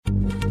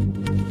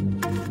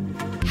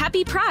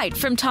Happy Pride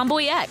from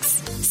Tomboy X,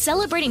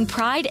 celebrating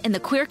pride and the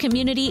queer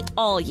community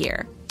all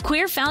year.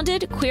 Queer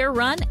founded, queer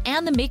run,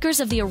 and the makers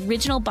of the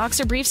original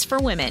boxer briefs for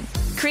women,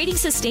 creating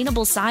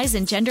sustainable size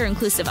and gender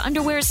inclusive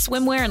underwear,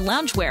 swimwear, and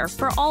loungewear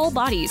for all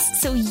bodies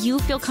so you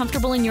feel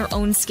comfortable in your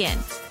own skin.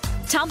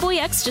 Tomboy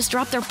X just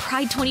dropped their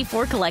Pride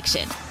 24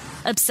 collection.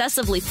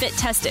 Obsessively fit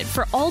tested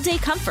for all day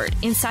comfort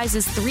in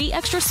sizes 3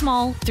 extra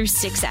small through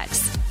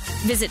 6X.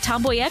 Visit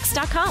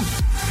tomboyx.com.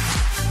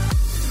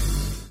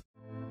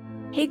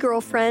 Hey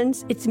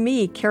girlfriends, it's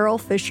me, Carol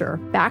Fisher,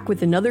 back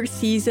with another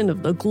season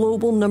of the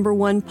global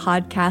 #1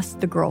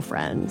 podcast, The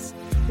Girlfriends.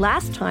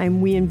 Last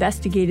time, we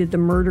investigated the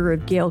murder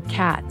of Gail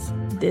Katz.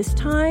 This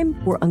time,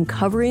 we're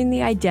uncovering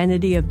the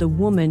identity of the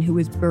woman who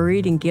was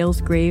buried in Gail's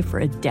grave for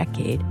a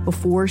decade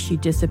before she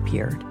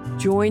disappeared.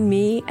 Join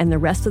me and the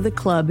rest of the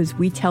club as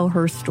we tell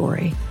her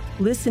story.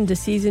 Listen to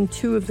Season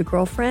 2 of The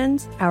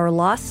Girlfriends, Our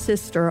Lost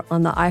Sister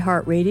on the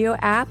iHeartRadio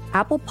app,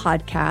 Apple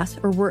Podcasts,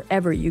 or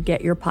wherever you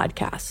get your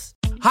podcasts.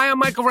 Hi, I'm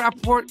Michael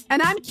Rappaport.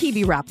 And I'm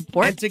Kibi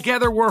Rappaport. And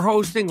together we're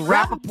hosting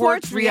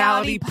Rappaport's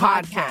Reality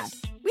Podcast.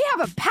 We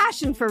have a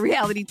passion for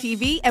reality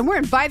TV, and we're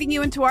inviting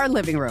you into our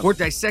living room. We're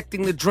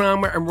dissecting the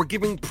drama, and we're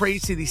giving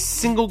praise to the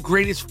single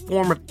greatest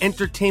form of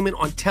entertainment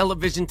on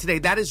television today.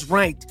 That is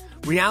right.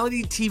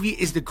 Reality TV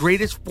is the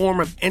greatest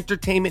form of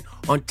entertainment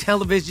on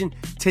television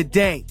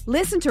today.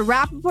 Listen to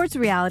Rappaport's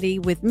Reality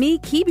with me,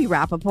 Kibi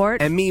Rappaport.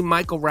 And me,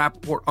 Michael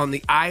Rappaport, on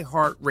the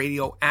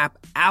iHeartRadio app,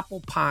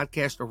 Apple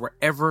Podcast, or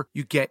wherever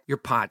you get your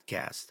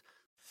podcast.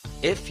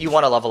 If you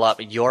want to level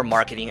up your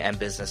marketing and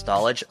business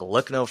knowledge,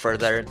 look no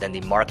further than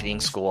the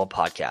Marketing School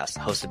podcast,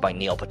 hosted by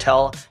Neil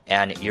Patel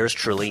and yours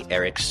truly,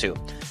 Eric Su.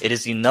 It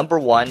is the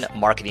 #1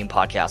 marketing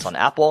podcast on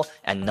Apple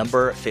and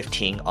number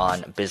 15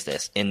 on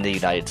business in the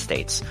United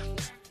States.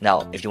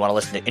 Now, if you want to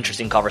listen to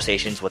interesting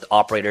conversations with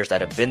operators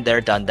that have been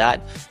there, done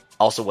that,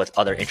 also with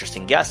other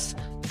interesting guests,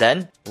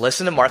 then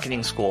listen to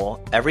Marketing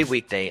School every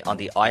weekday on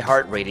the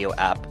iHeartRadio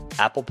app,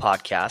 Apple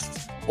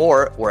Podcasts,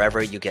 or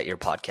wherever you get your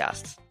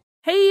podcasts.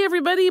 Hey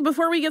everybody,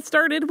 before we get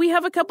started, we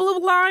have a couple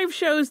of live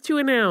shows to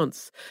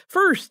announce.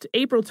 First,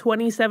 April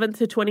 27th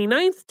to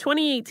 29th,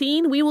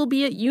 2018, we will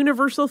be at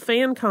Universal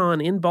Fan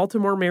Con in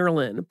Baltimore,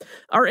 Maryland.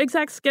 Our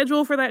exact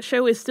schedule for that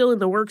show is still in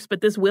the works,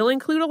 but this will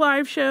include a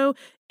live show,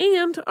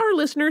 and our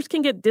listeners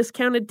can get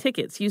discounted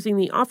tickets using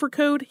the offer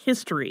code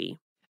HISTORY.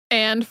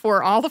 And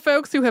for all the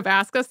folks who have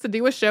asked us to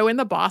do a show in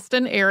the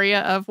Boston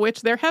area, of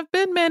which there have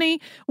been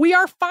many, we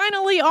are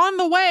finally on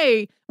the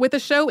way with a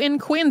show in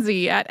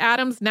Quincy at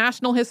Adams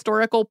National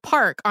Historical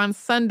Park on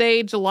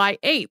Sunday, July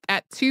 8th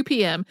at 2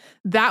 p.m.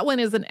 That one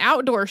is an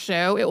outdoor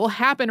show. It will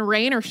happen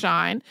rain or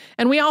shine.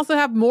 And we also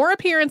have more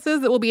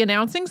appearances that we'll be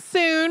announcing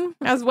soon,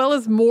 as well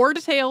as more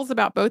details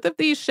about both of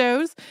these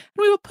shows. And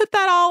we will put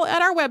that all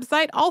at our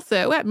website,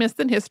 also at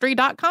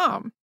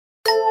missedinhistory.com.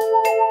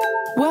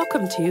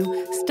 Welcome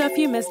to Stuff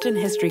You Missed in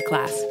History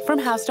Class from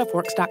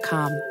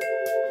HowStuffWorks.com.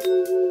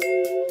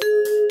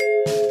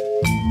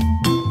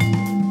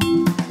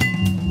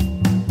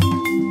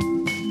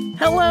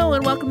 Hello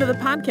and welcome to the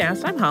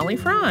podcast. I'm Holly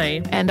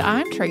Fry. And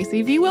I'm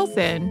Tracy V.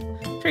 Wilson.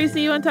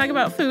 Tracy, you want to talk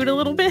about food a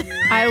little bit?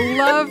 I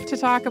love to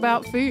talk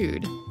about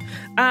food.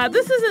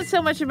 This isn't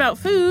so much about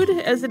food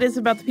as it is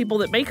about the people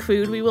that make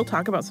food. We will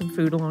talk about some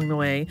food along the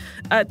way.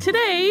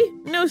 Today,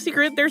 no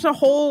secret, there's a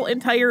whole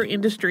entire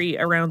industry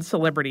around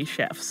celebrity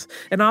chefs.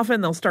 And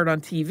often they'll start on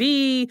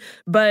TV,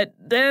 but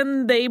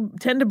then they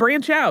tend to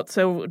branch out.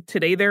 So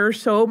today there are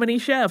so many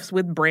chefs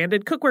with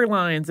branded cookware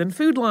lines and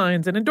food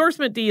lines and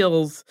endorsement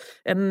deals.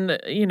 And,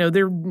 you know,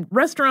 their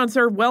restaurants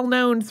are well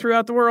known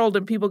throughout the world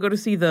and people go to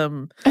see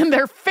them. And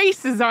their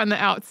faces on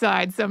the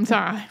outside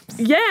sometimes.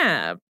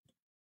 Yeah.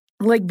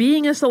 Like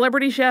being a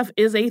celebrity chef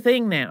is a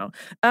thing now.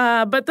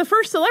 But the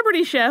first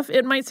celebrity chef,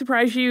 it might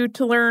surprise you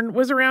to learn,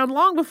 was around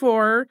long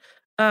before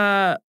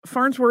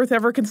Farnsworth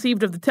ever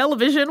conceived of the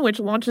television, which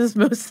launches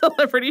most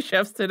celebrity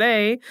chefs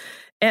today.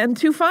 And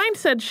to find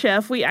said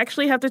chef, we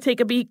actually have to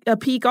take a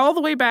peek all the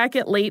way back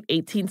at late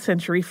 18th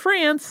century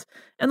France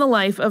and the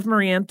life of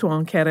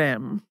Marie-Antoine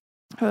Carême.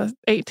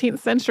 18th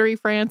century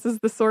France is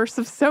the source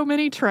of so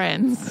many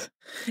trends.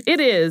 It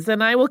is,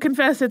 and I will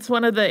confess it's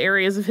one of the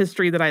areas of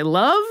history that I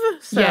love,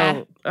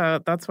 so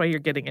that's why you're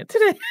getting it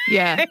today.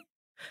 Yeah.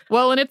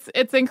 Well, and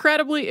it's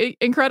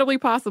incredibly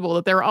possible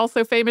that there are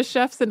also famous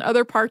chefs in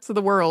other parts of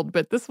the world,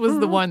 but this was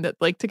the one that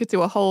took it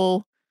to a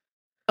whole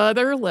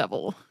other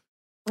level.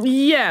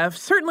 Yeah,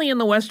 certainly in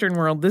the Western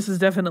world, this is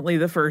definitely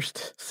the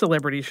first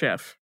celebrity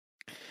chef.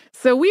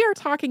 So we are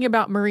talking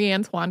about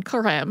Marie-Antoine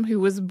Carême, who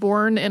was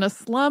born in a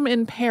slum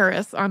in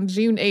Paris on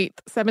June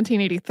 8th,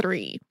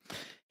 1783.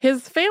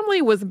 His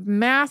family was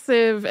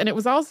massive, and it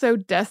was also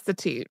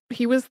destitute.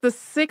 He was the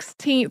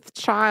 16th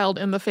child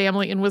in the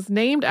family and was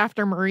named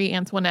after Marie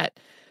Antoinette.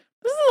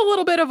 This is a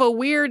little bit of a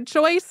weird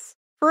choice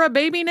for a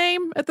baby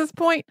name at this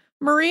point.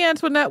 Marie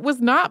Antoinette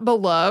was not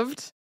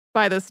beloved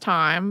by this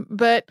time,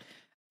 but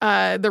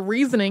The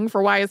reasoning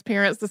for why his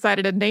parents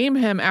decided to name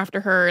him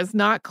after her is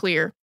not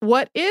clear.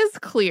 What is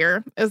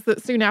clear is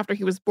that soon after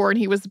he was born,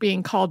 he was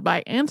being called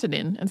by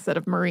Antonin instead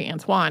of Marie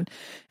Antoine.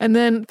 And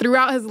then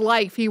throughout his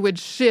life, he would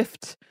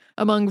shift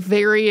among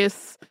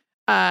various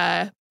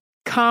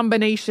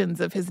combinations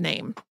of his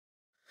name.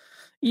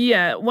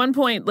 Yeah, at one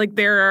point, like,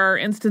 there are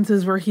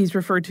instances where he's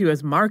referred to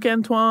as Marc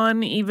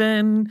Antoine,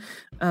 even.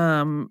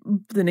 The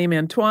name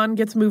Antoine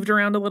gets moved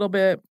around a little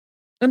bit.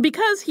 And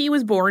because he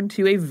was born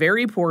to a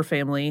very poor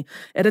family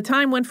at a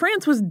time when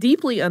France was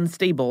deeply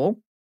unstable,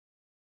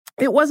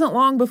 it wasn't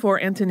long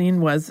before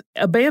Antonin was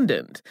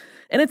abandoned.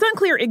 And it's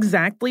unclear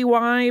exactly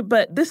why,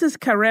 but this is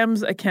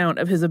Carême's account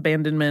of his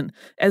abandonment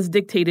as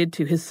dictated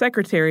to his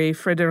secretary,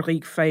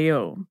 Frédéric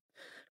Fayot.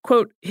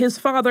 Quote, his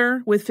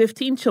father, with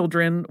 15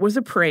 children, was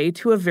a prey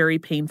to a very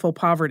painful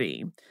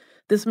poverty.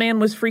 This man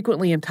was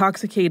frequently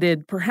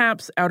intoxicated,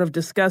 perhaps out of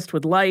disgust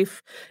with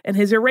life, and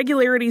his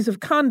irregularities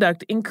of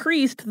conduct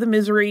increased the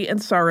misery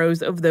and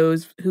sorrows of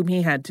those whom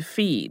he had to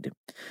feed.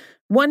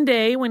 One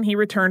day, when he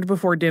returned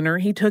before dinner,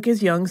 he took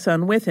his young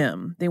son with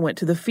him. They went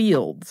to the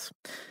fields.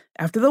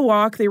 After the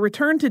walk, they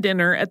returned to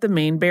dinner at the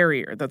main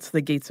barrier. That's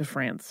the gates of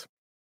France.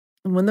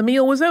 And when the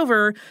meal was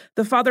over,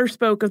 the father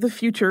spoke of the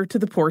future to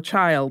the poor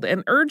child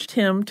and urged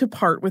him to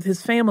part with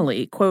his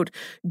family. Quote,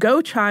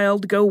 go,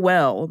 child, go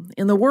well.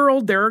 In the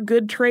world there are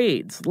good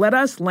trades. Let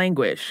us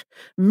languish.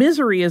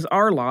 Misery is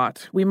our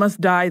lot. We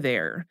must die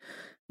there.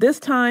 This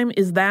time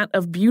is that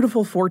of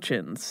beautiful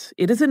fortunes.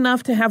 It is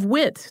enough to have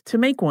wit to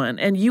make one,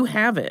 and you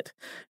have it.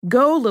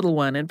 Go, little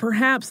one, and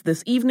perhaps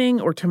this evening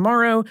or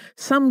tomorrow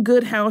some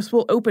good house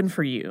will open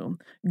for you.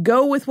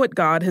 Go with what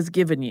God has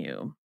given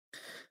you.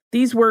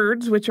 These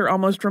words, which are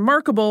almost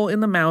remarkable in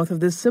the mouth of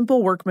this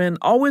simple workman,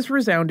 always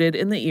resounded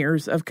in the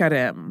ears of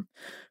Carême.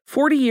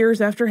 40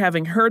 years after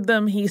having heard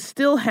them, he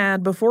still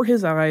had before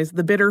his eyes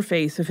the bitter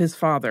face of his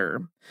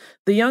father.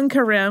 The young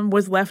Carême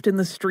was left in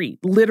the street,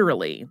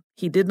 literally.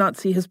 He did not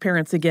see his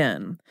parents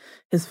again.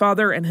 His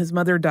father and his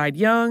mother died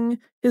young.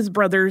 His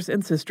brothers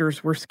and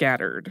sisters were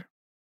scattered.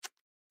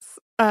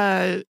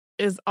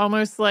 Is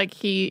almost like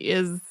he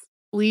is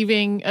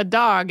leaving a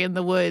dog in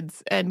the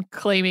woods and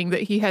claiming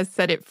that he has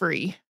set it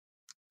free.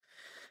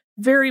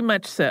 Very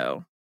much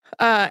so.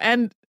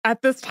 And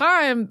at this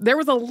time, there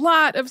was a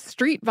lot of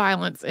street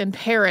violence in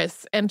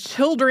Paris, and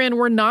children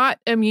were not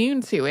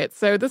immune to it.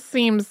 So this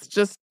seems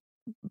just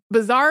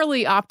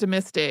bizarrely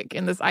optimistic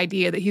in this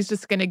idea that he's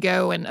just going to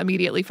go and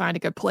immediately find a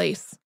good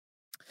place.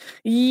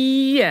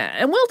 Yeah,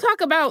 and we'll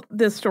talk about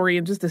this story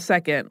in just a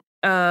second.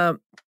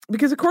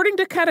 Because according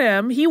to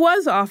Carême, he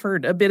was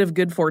offered a bit of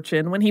good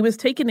fortune when he was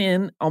taken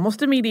in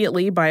almost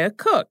immediately by a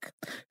cook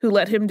who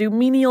let him do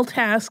menial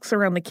tasks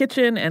around the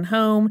kitchen and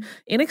home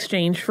in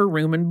exchange for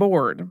room and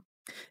board.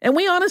 And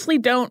we honestly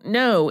don't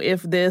know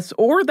if this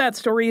or that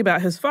story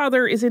about his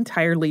father is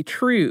entirely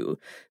true.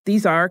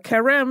 These are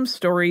Carême's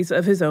stories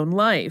of his own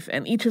life,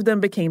 and each of them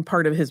became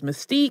part of his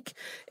mystique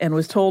and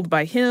was told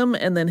by him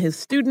and then his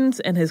students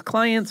and his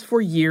clients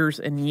for years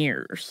and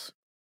years.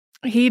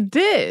 He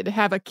did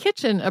have a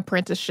kitchen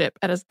apprenticeship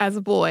as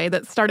a boy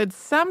that started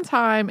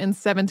sometime in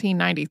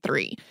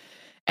 1793.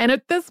 And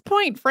at this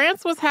point,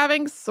 France was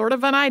having sort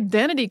of an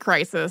identity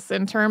crisis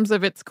in terms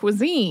of its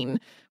cuisine,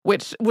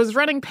 which was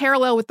running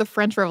parallel with the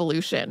French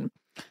Revolution.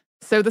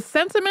 So the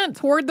sentiment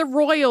toward the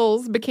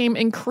royals became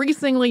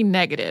increasingly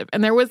negative,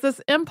 and there was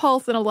this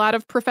impulse in a lot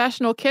of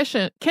professional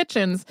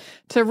kitchens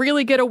to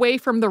really get away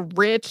from the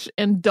rich,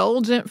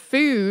 indulgent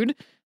food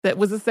that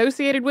was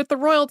associated with the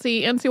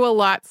royalty into a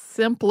lot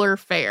simpler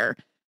fare.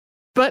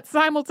 But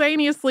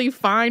simultaneously,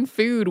 fine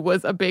food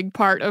was a big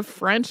part of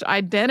French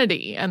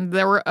identity, and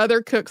there were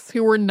other cooks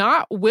who were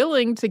not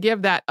willing to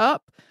give that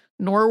up,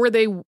 nor were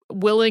they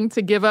willing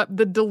to give up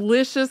the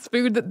delicious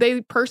food that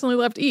they personally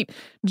loved to eat,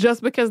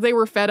 just because they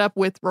were fed up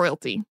with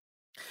royalty.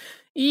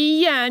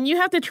 Yeah, and you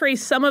have to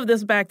trace some of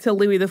this back to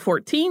Louis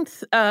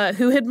XIV,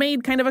 who had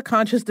made kind of a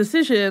conscious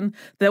decision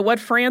that what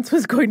France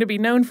was going to be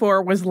known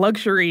for was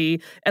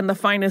luxury and the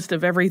finest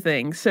of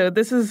everything. So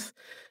this is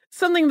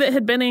something that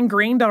had been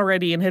ingrained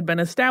already and had been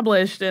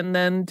established, and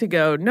then to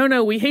go,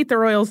 no, we hate the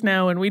royals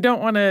now, and we don't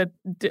want to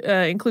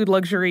include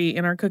luxury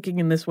in our cooking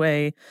in this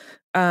way,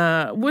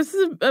 was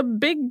a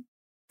big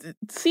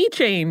sea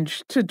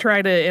change to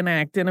try to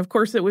enact. And of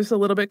course, it was a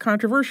little bit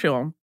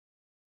controversial.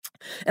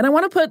 And I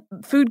want to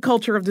put food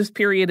culture of this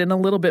period in a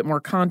little bit more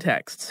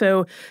context.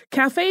 So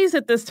cafes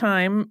at this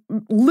time,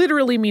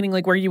 literally meaning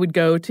like where you would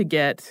go to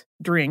get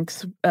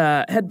drinks,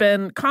 had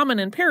been common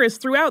in Paris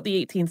throughout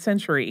the 18th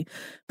century.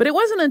 But it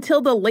wasn't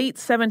until the late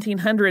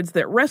 1700s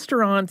that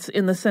restaurants,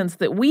 in the sense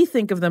that we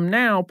think of them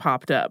now,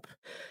 popped up.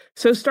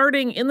 So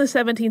starting in the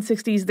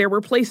 1760s, there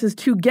were places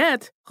to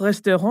get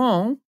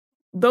restaurants,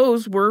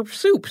 those were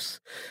soups.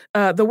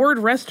 The word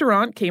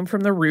restaurant came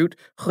from the root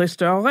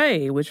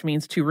restaurer, which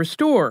means to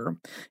restore.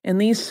 And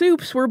these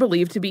soups were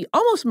believed to be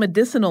almost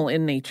medicinal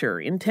in nature,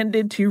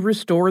 intended to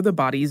restore the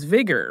body's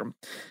vigor.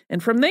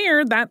 And from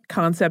there, that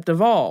concept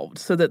evolved,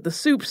 so that the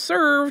soup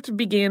served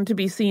began to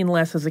be seen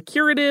less as a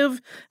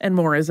curative and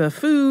more as a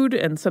food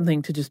and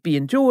something to just be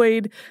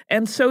enjoyed.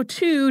 And so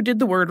too did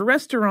the word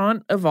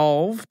restaurant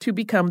evolve to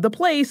become the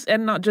place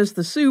and not just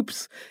the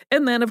soups,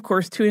 and then, of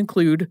course, to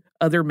include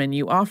other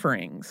menu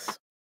offerings.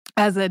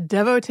 As a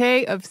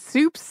devotee of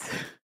soups,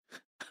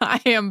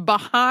 I am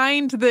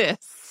behind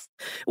this.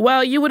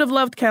 Well, you would have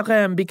loved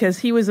Carême because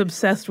he was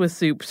obsessed with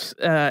soups,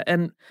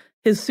 and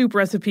his soup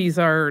recipes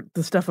are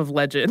the stuff of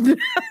legend.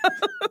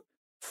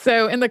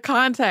 So in the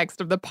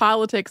context of the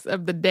politics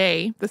of the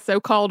day, the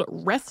so-called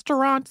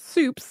restaurant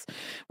soups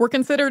were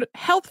considered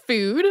health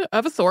food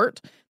of a sort.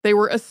 They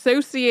were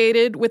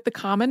associated with the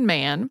common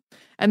man.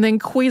 And then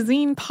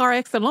cuisine par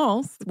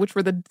excellence, which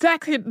were the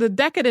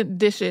decadent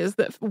dishes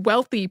that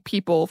wealthy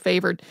people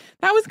favored,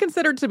 that was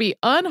considered to be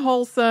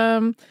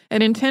unwholesome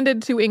and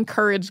intended to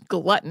encourage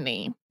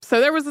gluttony. So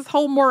there was this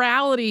whole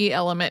morality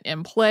element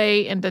in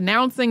play in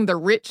denouncing the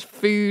rich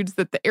foods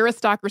that the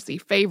aristocracy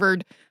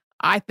favored.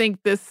 I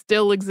think this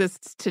still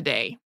exists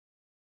today.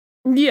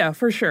 Yeah,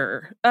 for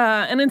sure.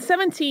 And in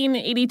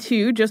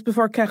 1782, just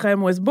before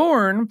Carême was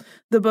born,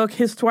 the book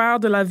Histoire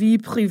de la vie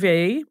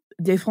privée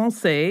des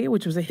Français,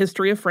 which was a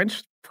history of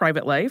French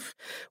private life,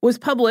 was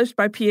published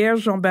by Pierre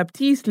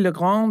Jean-Baptiste Le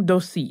Grand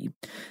d'Aussy.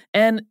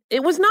 And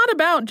it was not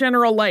about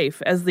general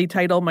life, as the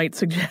title might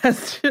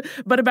suggest,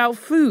 but about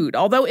food,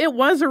 although it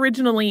was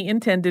originally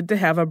intended to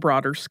have a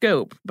broader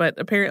scope. But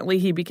apparently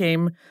he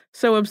became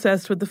so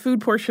obsessed with the food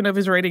portion of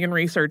his writing and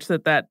research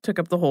that took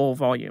up the whole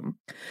volume.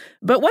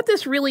 But what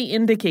this really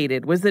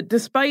indicated was that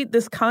despite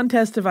this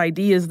contest of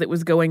ideas that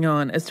was going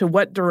on as to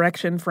what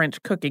direction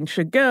French cooking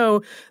should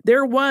go,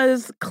 there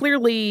was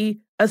clearly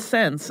a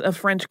sense of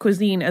French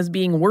cuisine as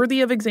being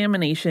worthy of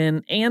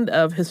examination and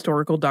of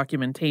historical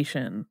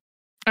documentation.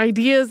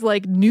 Ideas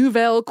like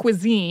nouvelle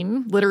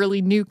cuisine,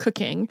 literally new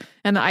cooking,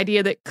 and the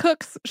idea that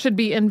cooks should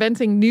be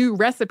inventing new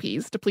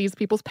recipes to please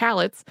people's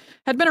palates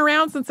had been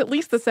around since at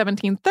least the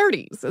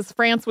 1730s, as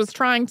France was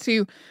trying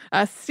to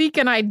seek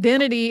an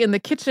identity in the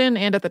kitchen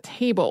and at the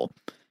table.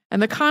 And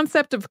the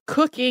concept of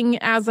cooking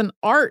as an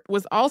art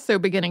was also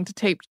beginning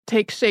to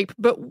take shape,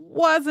 but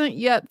wasn't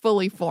yet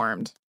fully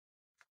formed.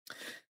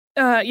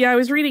 I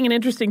was reading an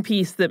interesting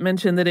piece that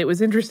mentioned that it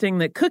was interesting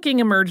that cooking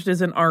emerged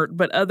as an art,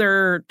 but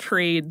other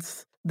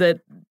trades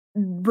that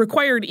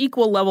required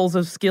equal levels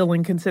of skill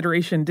and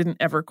consideration didn't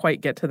ever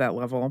quite get to that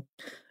level.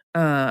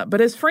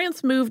 But as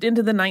France moved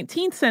into the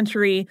 19th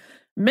century,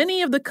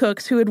 many of the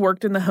cooks who had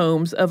worked in the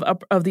homes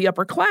of the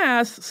upper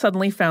class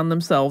suddenly found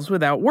themselves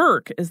without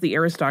work as the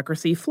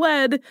aristocracy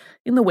fled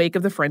in the wake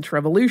of the French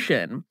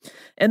Revolution.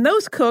 And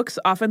those cooks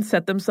often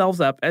set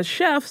themselves up as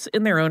chefs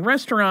in their own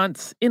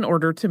restaurants in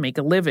order to make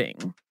a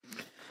living.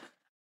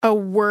 A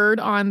word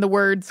on the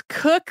words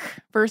cook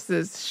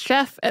versus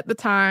chef at the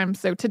time.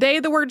 So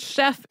today the word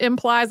chef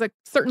implies a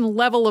certain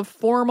level of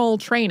formal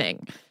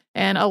training.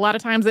 And a lot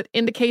of times it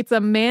indicates a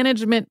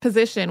management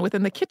position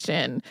within the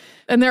kitchen.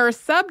 And there are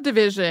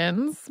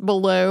subdivisions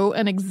below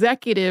an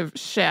executive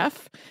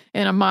chef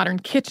in a modern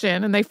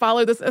kitchen, and they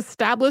follow this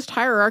established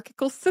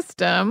hierarchical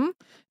system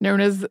known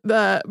as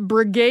the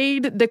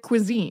Brigade de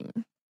Cuisine.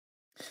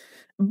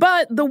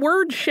 But the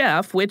word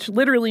chef, which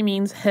literally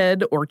means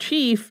head or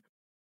chief,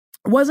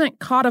 wasn't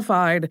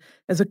codified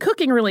as a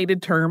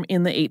cooking-related term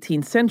in the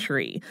 18th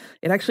century.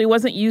 It actually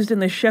wasn't used in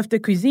the chef de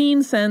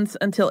cuisine sense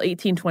until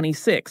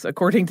 1826,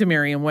 according to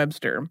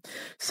Merriam-Webster.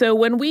 So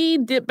when we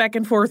dip back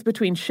and forth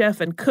between chef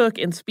and cook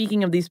in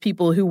speaking of these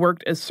people who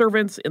worked as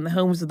servants in the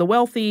homes of the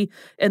wealthy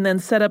and then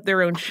set up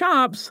their own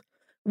shops,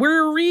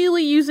 we're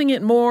really using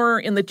it more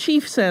in the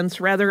chief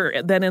sense rather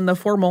than in the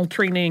formal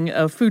training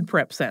of food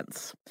prep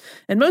sense.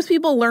 And most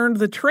people learned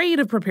the trade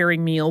of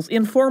preparing meals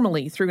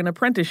informally through an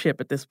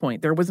apprenticeship at this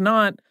point. There was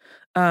not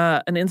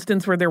an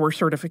instance where there were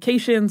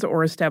certifications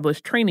or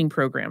established training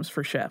programs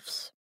for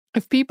chefs.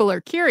 If people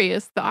are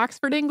curious, the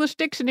Oxford English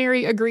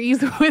Dictionary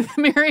agrees with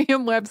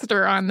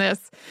Merriam-Webster on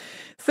this.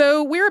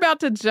 So we're about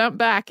to jump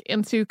back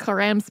into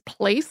Carême's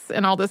place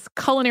and all this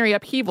culinary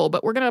upheaval,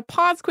 but we're going to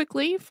pause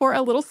quickly for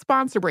a little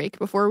sponsor break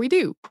before we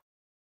do.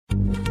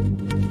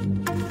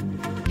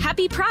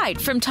 Happy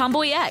Pride from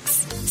Tomboy X,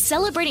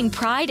 celebrating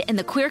pride and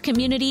the queer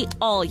community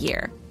all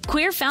year.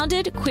 Queer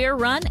founded, queer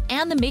run,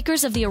 and the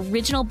makers of the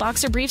original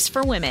boxer briefs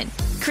for women,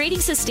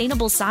 creating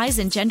sustainable size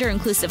and gender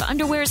inclusive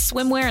underwear,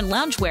 swimwear, and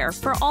loungewear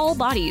for all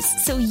bodies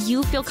so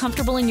you feel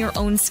comfortable in your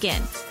own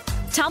skin.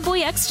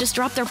 Tomboy X just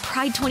dropped their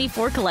Pride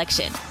 24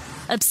 collection.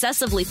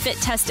 Obsessively fit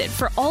tested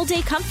for all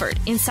day comfort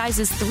in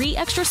sizes 3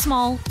 extra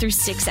small through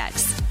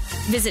 6X.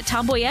 Visit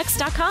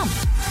tomboyx.com.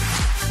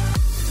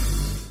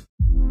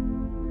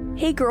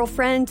 Hey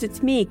girlfriends,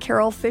 it's me,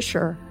 Carol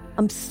Fisher.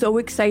 I'm so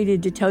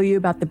excited to tell you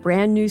about the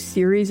brand new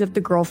series of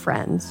The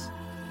Girlfriends.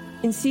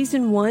 In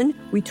season 1,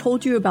 we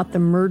told you about the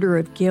murder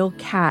of Gail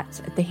Katz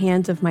at the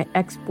hands of my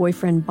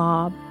ex-boyfriend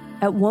Bob.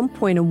 At one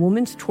point, a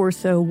woman's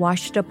torso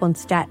washed up on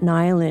Staten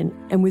Island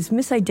and was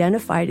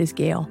misidentified as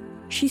Gail.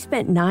 She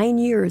spent 9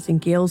 years in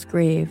Gail's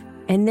grave,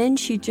 and then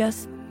she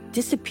just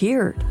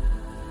disappeared.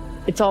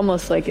 It's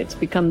almost like it's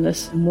become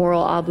this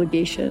moral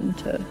obligation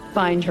to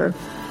find her.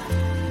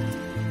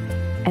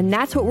 And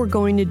that's what we're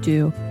going to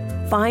do.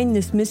 Find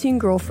this missing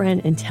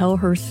girlfriend and tell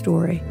her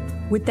story.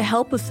 With the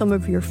help of some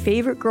of your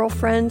favorite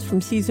girlfriends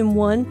from season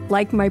 1,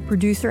 like my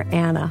producer,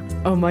 Anna.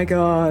 Oh my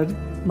God.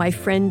 My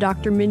friend,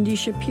 Dr. Mindy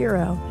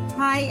Shapiro.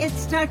 Hi,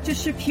 it's Dr.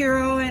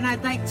 Shapiro, and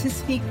I'd like to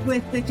speak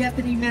with the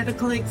Deputy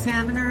Medical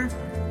Examiner.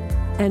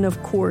 And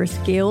of course,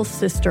 Gail's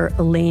sister,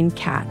 Elaine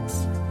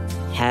Katz.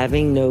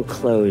 Having no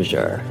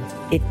closure,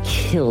 it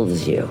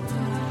kills you.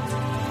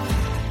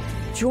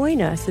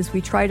 Join us as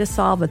we try to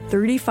solve a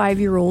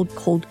 35-year-old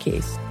cold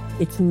case.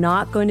 It's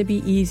not going to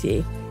be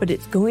easy, but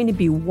it's going to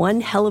be one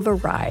hell of a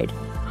ride.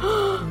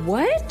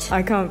 What?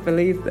 I can't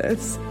believe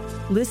this.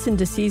 Listen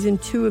to Season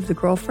 2 of The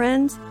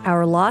Girlfriends,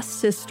 Our Lost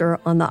Sister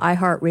on the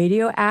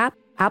iHeartRadio app,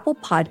 Apple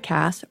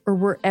Podcasts, or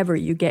wherever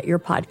you get your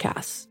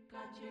podcasts.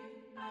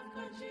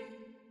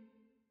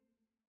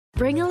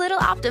 Bring a little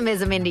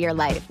optimism into your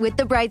life with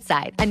The Bright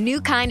Side, a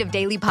new kind of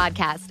daily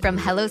podcast from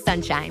Hello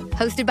Sunshine,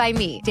 hosted by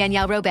me,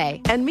 Danielle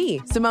Robay. And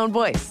me, Simone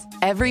Boyce.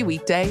 Every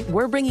weekday,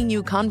 we're bringing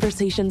you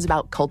conversations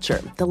about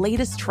culture, the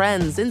latest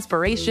trends,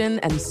 inspiration,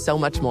 and so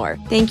much more.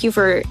 Thank you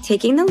for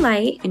taking the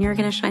light, and you're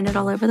going to shine it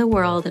all over the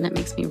world, and it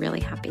makes me really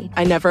happy.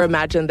 I never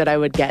imagined that I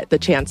would get the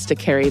chance to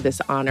carry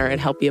this honor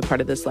and help be a part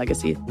of this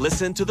legacy.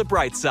 Listen to The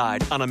Bright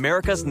Side on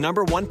America's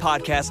 #1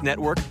 podcast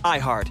network,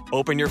 iHeart.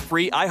 Open your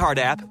free iHeart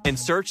app and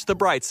search The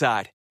Bright Side.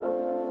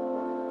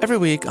 Every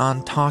week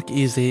on Talk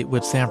Easy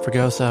with Sam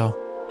Fragoso,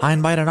 I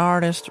invite an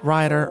artist,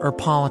 writer, or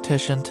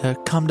politician to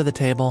come to the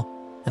table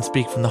and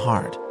speak from the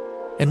heart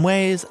in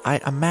ways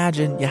I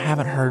imagine you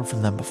haven't heard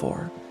from them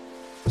before.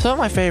 Some of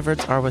my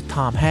favorites are with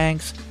Tom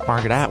Hanks,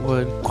 Margaret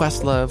Atwood,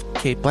 Questlove,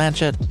 Cate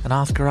Blanchett, and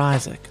Oscar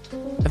Isaac.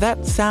 If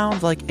that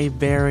sounds like a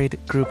varied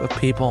group of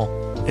people,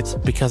 it's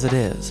because it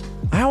is.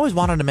 I always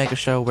wanted to make a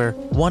show where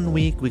one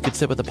week we could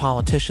sit with a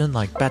politician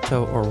like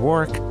Beto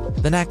O'Rourke,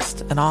 the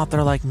next an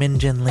author like Min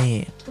Jin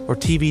Lee, or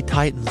TV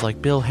titans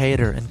like Bill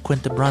Hader and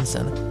Quinta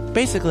Brunson.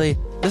 Basically,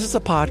 this is a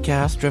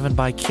podcast driven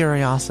by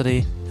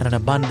curiosity and an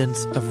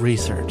abundance of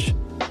research.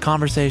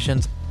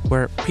 Conversations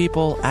where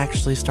people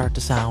actually start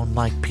to sound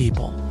like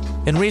people.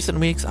 In recent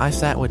weeks, I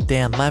sat with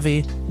Dan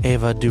Levy,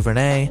 Ava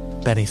DuVernay,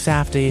 Benny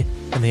Safdie,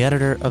 and the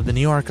editor of The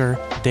New Yorker,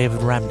 David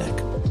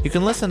Remnick. You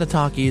can listen to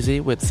Talk Easy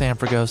with Sam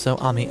Fragoso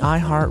on the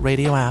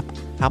iHeartRadio app,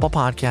 Apple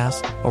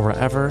Podcasts, or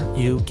wherever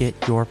you get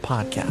your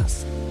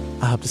podcasts.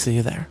 I hope to see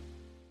you there.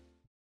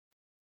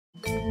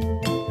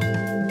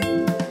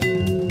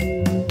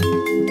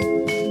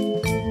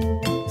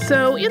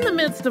 So in the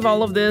midst of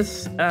all of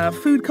this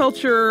food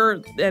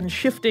culture and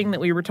shifting that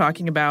we were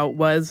talking about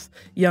was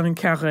young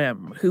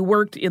Carême, who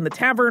worked in the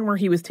tavern where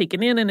he was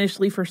taken in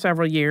initially for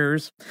several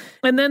years,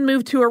 and then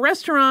moved to a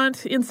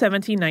restaurant in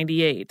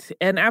 1798.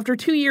 And after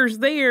 2 years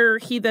there,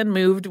 he then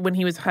moved when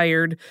he was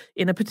hired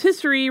in a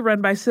patisserie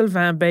run by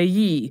Sylvain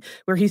Bailly,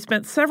 where he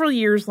spent several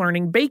years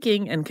learning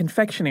baking and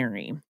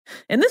confectionery.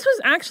 And this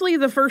was actually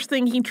the first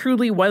thing he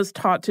truly was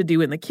taught to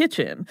do in the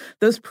kitchen.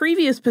 Those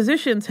previous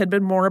positions had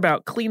been more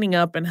about cleaning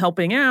up and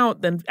helping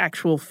out than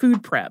actual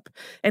food prep.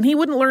 And he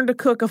wouldn't learn to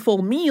cook a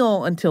full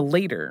meal until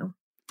later.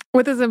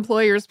 With his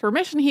employer's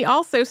permission, he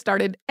also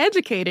started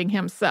educating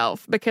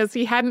himself because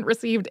he hadn't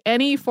received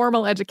any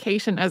formal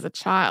education as a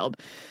child.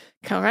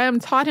 Carême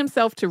taught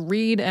himself to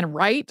read and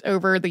write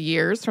over the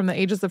years from the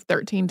ages of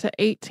 13 to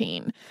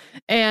 18.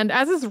 And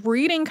as his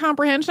reading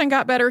comprehension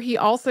got better, he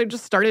also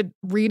just started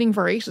reading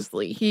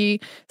voraciously. He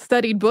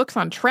studied books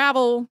on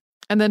travel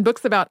and then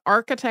books about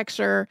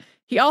architecture.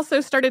 He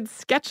also started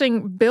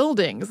sketching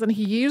buildings, and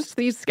he used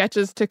these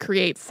sketches to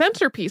create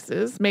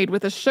centerpieces made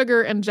with a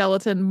sugar and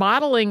gelatin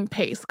modeling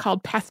paste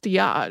called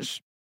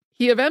pastillage.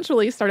 He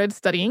eventually started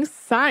studying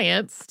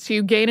science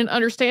to gain an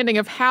understanding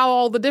of how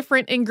all the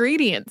different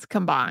ingredients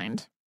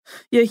combined.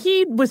 Yeah,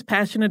 he was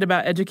passionate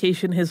about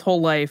education his whole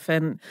life,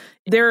 and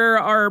there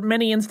are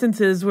many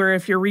instances where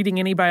if you're reading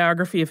any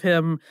biography of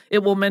him, it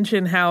will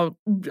mention how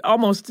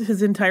almost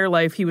his entire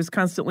life he was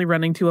constantly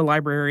running to a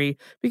library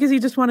because he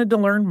just wanted to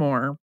learn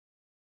more.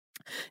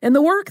 And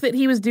the work that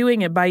he was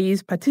doing at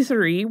Bailly's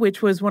Patisserie,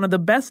 which was one of the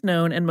best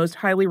known and most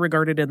highly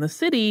regarded in the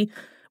city,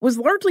 was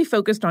largely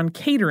focused on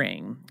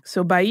catering.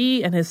 So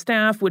Bailly and his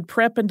staff would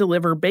prep and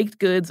deliver baked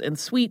goods and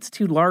sweets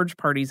to large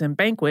parties and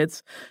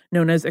banquets,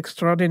 known as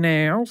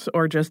extraordinaires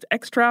or just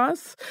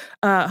extras,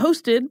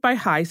 hosted by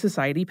high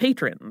society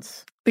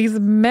patrons. These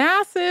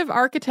massive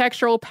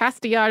architectural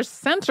pastillage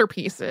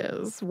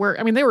centerpieces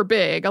they were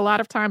big. A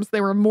lot of times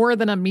they were more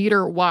than a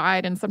meter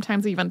wide and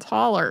sometimes even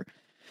taller.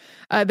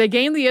 They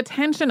gained the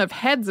attention of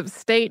heads of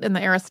state and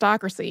the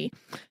aristocracy.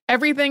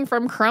 Everything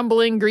from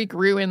crumbling Greek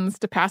ruins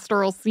to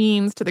pastoral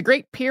scenes to the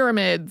Great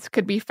Pyramids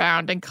could be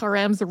found in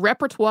Carême's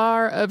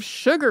repertoire of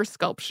sugar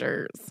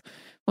sculptures.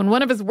 When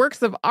one of his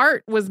works of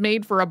art was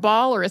made for a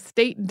ball or a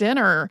state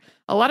dinner,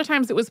 a lot of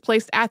times it was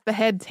placed at the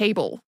head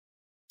table.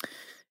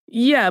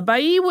 Yeah,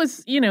 Bailly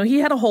was, he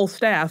had a whole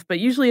staff, but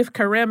usually if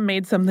Carême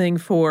made something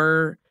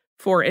for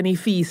any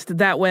feast,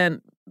 that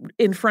went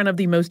in front of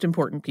the most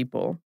important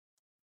people.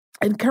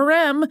 And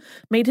Carême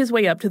made his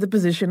way up to the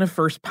position of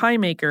first pie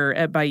maker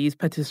at Bailly's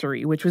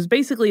Patisserie, which was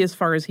basically as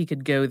far as he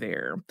could go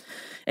there.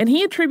 And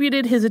he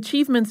attributed his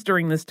achievements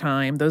during this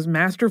time, those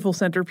masterful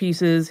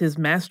centerpieces, his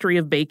mastery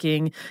of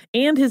baking,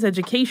 and his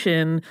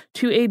education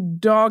to a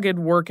dogged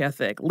work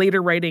ethic,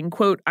 later writing,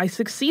 quote, "I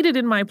succeeded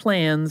in my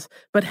plans,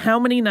 but how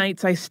many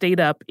nights I stayed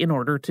up in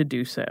order to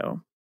do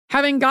so."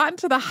 Having gotten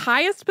to the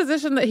highest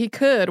position that he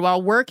could while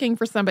working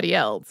for somebody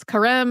else,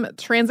 Carême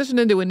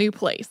transitioned into a new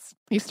place.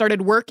 He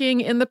started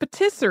working in the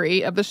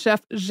patisserie of the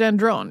chef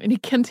Gendron, and he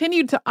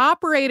continued to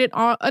operate it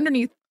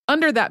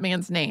under that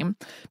man's name,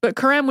 but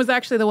Carême was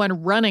actually the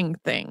one running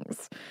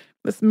things.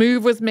 This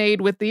move was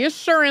made with the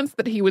assurance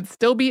that he would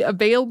still be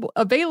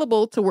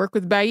available to work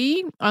with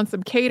Bailly on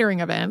some catering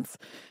events.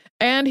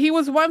 And he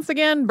was once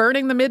again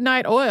burning the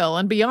midnight oil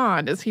and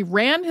beyond as he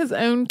ran his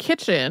own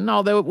kitchen,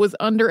 although it was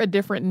under a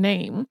different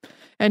name,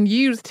 and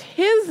used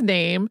his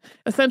name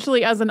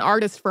essentially as an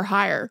artist for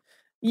hire.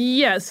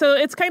 Yeah, so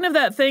it's kind of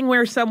that thing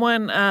where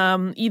someone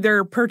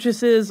either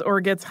purchases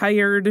or gets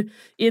hired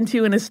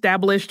into an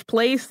established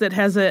place that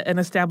has an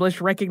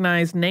established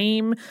recognized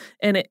name,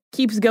 and it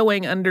keeps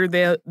going under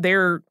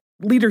their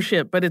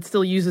leadership, but it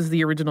still uses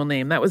the original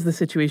name. That was the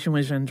situation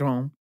with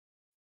Gendron.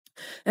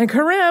 And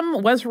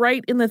Carême was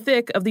right in the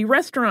thick of the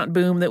restaurant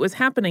boom that was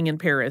happening in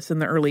Paris in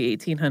the early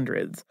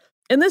 1800s.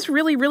 And this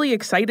really, really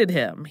excited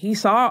him. He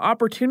saw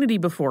opportunity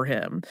before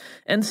him.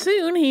 And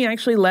soon he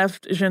actually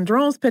left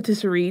Gendron's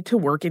patisserie to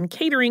work in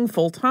catering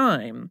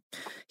full-time.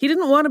 He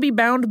didn't want to be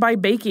bound by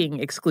baking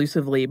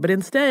exclusively, but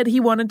instead he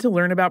wanted to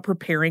learn about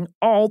preparing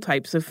all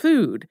types of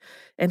food.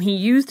 And he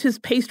used his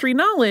pastry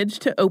knowledge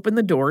to open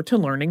the door to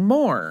learning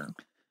more.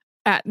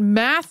 At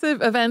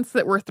massive events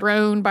that were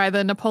thrown by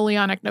the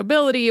Napoleonic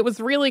nobility, it was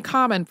really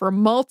common for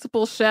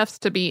multiple chefs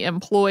to be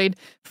employed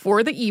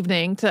for the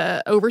evening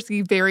to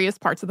oversee various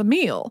parts of the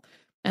meal.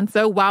 And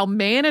so while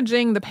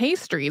managing the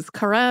pastries,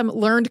 Carême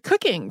learned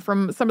cooking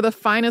from some of the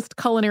finest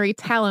culinary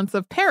talents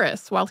of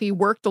Paris while he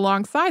worked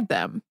alongside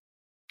them.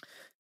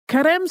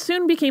 Carême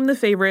soon became the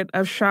favorite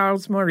of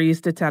Charles Maurice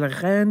de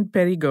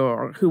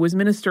Talleyrand-Périgord, who was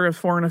Minister of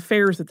Foreign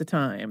Affairs at the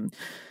time.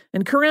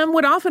 And Carême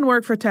would often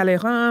work for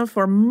Talleyrand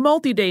for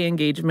multi-day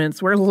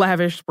engagements where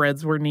lavish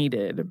spreads were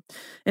needed.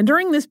 And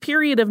during this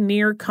period of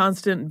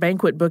near-constant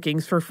banquet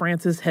bookings for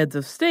France's heads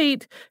of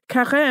state,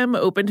 Carême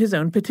opened his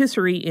own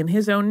patisserie in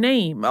his own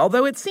name,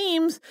 although it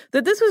seems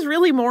that this was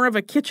really more of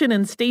a kitchen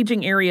and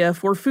staging area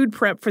for food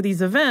prep for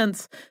these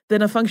events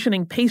than a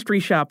functioning pastry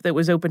shop that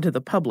was open to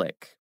the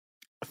public.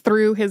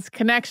 Through his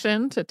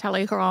connection to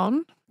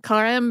Talleyrand,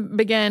 Carême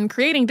began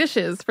creating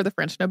dishes for the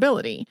French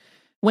nobility.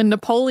 When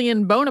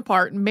Napoleon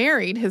Bonaparte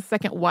married his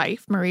second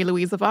wife,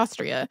 Marie-Louise of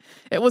Austria,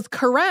 it was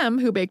Carême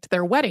who baked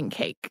their wedding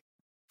cake.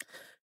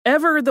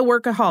 Ever the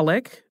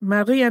workaholic,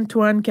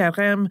 Marie-Antoine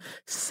Carême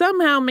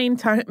somehow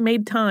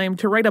made time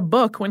to write a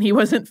book when he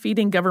wasn't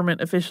feeding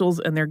government officials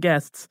and their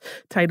guests,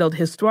 titled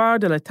Histoire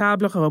de la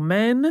Table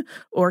Romaine,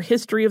 or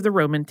History of the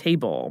Roman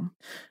Table.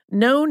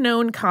 No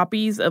known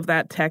copies of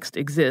that text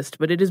exist,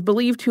 but it is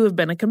believed to have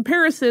been a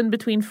comparison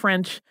between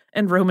French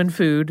and Roman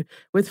food,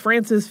 with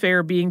France's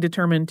fare being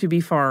determined to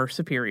be far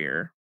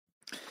superior.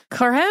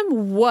 Carême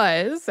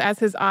was, as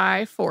his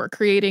eye for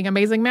creating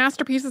amazing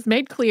masterpieces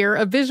made clear,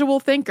 a visual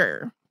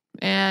thinker.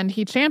 And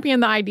he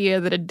championed the idea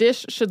that a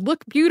dish should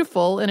look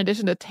beautiful in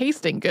addition to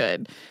tasting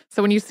good.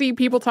 So when you see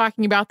people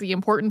talking about the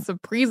importance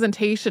of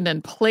presentation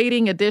and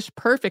plating a dish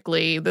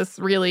perfectly, this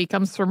really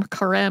comes from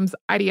Carême's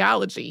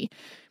ideology.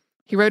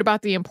 He wrote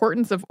about the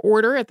importance of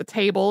order at the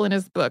table in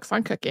his books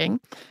on cooking,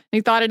 and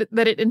he thought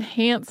that it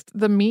enhanced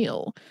the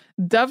meal.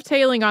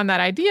 Dovetailing on that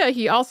idea,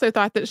 he also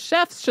thought that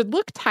chefs should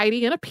look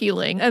tidy and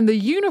appealing, and the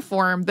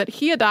uniform that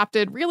he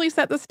adopted really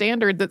set the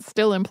standard that's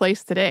still in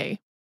place today.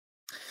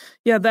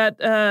 Yeah,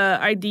 that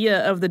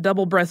idea of the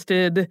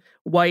double-breasted,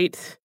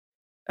 white,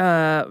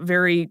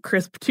 very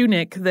crisp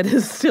tunic that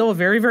is still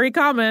very, very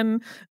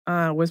common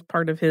was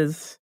part of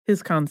his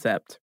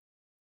concept.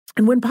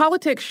 And when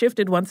politics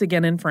shifted once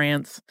again in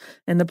France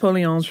and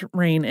Napoleon's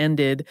reign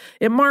ended,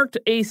 it marked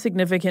a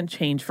significant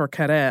change for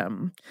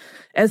Carême.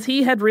 As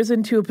he had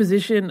risen to a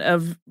position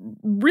of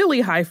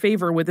really high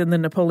favor within the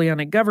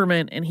Napoleonic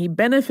government and he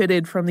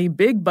benefited from the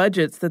big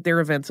budgets that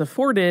their events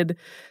afforded,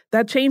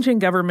 that change in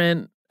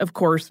government, of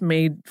course,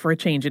 made for a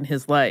change in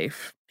his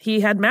life.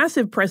 He had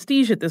massive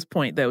prestige at this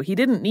point, though. He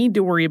didn't need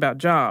to worry about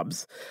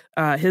jobs.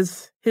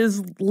 His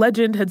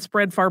legend had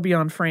spread far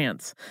beyond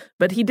France,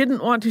 but he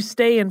didn't want to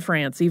stay in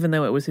France, even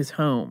though it was his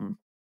home.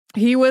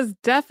 He was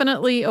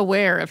definitely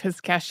aware of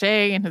his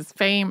cachet and his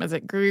fame as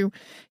it grew.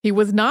 He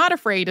was not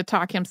afraid to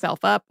talk himself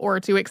up or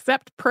to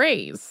accept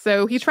praise,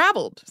 so he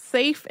traveled,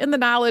 safe in the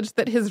knowledge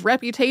that his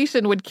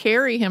reputation would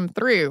carry him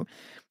through.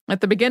 At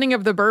the beginning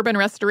of the Bourbon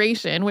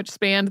Restoration, which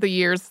spanned the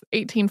years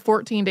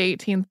 1814 to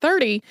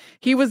 1830,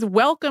 he was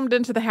welcomed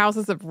into the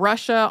houses of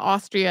Russia,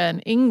 Austria,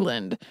 and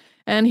England.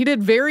 And he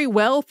did very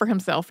well for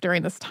himself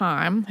during this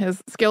time.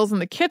 His skills in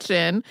the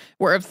kitchen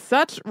were of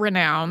such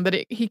renown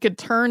that he could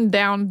turn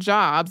down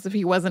jobs if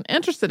he wasn't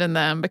interested in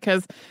them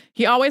because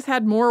he always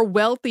had more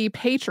wealthy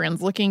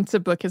patrons looking to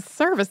book his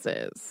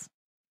services.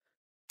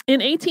 In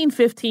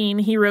 1815,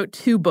 he wrote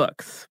 2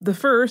 books. The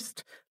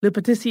first, Le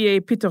Pâtissier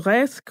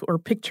Pittoresque, or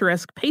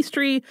Picturesque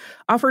Pastry,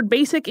 offered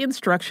basic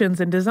instructions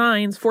and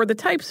designs for the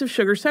types of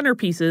sugar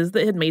centerpieces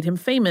that had made him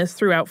famous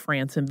throughout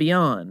France and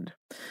beyond.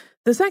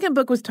 The second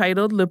book was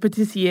titled Le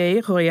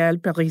Pâtissier Royal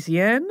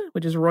Parisien,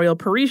 which is Royal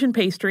Parisian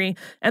Pastry,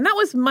 and that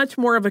was much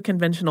more of a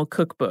conventional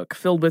cookbook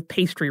filled with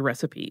pastry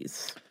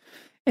recipes.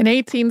 In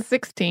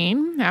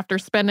 1816, after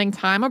spending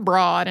time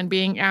abroad and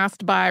being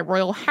asked by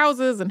royal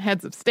houses and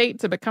heads of state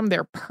to become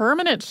their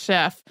permanent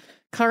chef,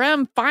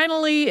 Carême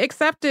finally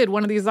accepted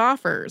one of these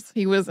offers.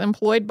 He was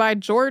employed by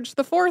George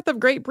IV of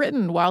Great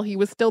Britain while he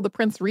was still the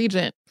Prince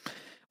Regent.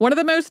 One of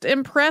the most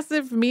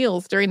impressive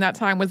meals during that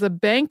time was a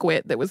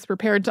banquet that was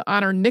prepared to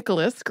honor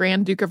Nicholas,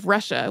 Grand Duke of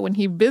Russia, when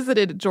he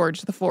visited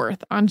George IV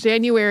on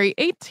January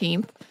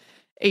 18th,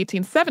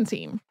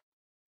 1817.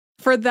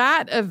 For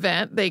that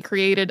event, they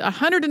created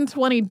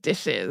 120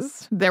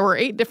 dishes. There were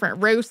 8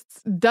 different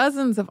roasts,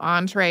 dozens of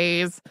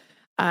entrees,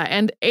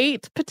 and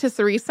 8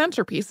 patisserie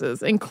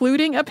centerpieces,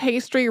 including a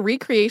pastry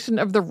recreation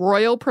of the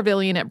Royal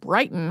Pavilion at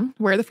Brighton,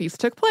 where the feast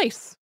took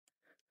place.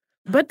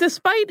 But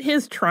despite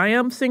his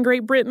triumphs in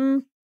Great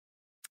Britain,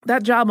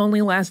 that job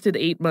only lasted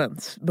 8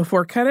 months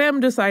before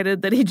Carême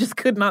decided that he just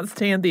could not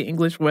stand the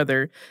English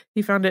weather.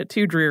 He found it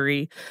too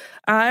dreary.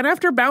 And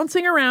after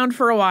bouncing around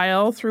for a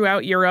while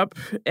throughout Europe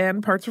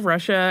and parts of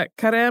Russia,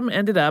 Carême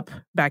ended up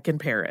back in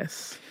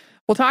Paris.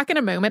 We'll talk in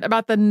a moment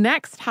about the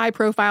next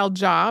high-profile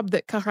job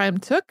that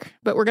Carême took,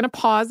 but we're going to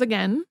pause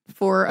again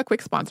for a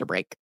quick sponsor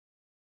break.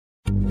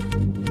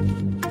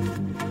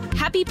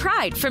 Happy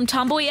Pride from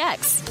Tomboy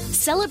X,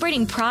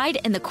 celebrating pride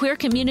in the queer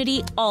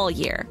community all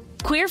year.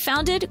 Queer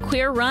founded,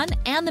 queer run,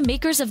 and the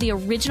makers of the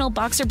original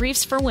boxer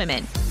briefs for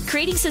women,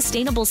 creating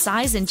sustainable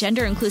size and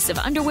gender inclusive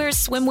underwear,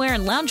 swimwear,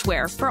 and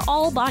loungewear for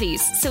all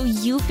bodies so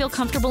you feel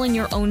comfortable in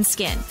your own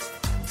skin.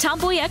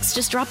 Tomboy X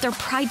just dropped their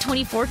Pride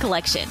 24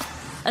 collection.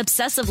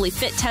 Obsessively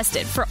fit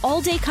tested for all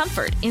day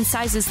comfort in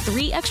sizes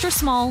 3 extra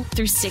small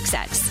through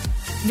 6X.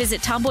 Visit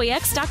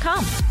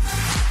tomboyx.com.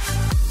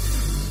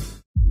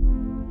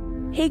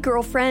 Hey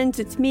girlfriends,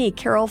 it's me,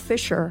 Carol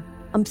Fisher.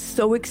 I'm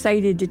so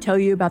excited to tell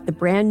you about the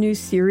brand new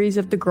series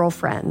of The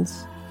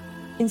Girlfriends.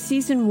 In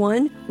season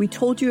 1, we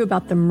told you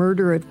about the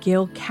murder of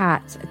Gail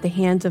Katz at the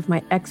hands of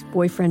my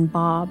ex-boyfriend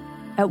Bob.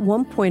 At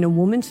one point, a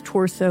woman's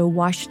torso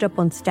washed up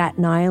on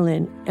Staten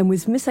Island and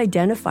was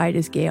misidentified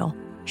as Gail.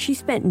 She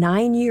spent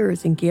 9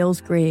 years in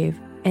Gail's grave,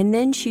 and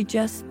then she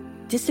just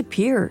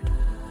disappeared.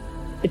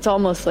 It's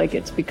almost like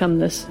it's become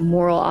this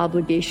moral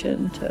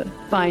obligation to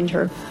find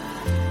her.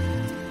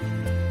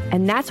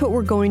 And that's what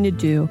we're going to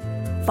do.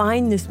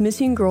 Find this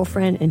missing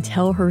girlfriend and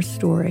tell her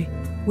story.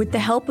 With the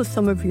help of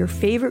some of your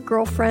favorite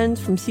girlfriends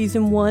from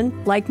season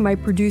 1, like my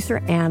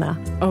producer, Anna.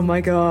 Oh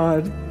my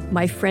God.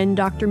 My friend,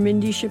 Dr.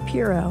 Mindy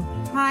Shapiro.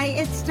 Hi,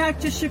 it's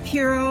Dr.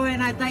 Shapiro,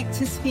 and I'd like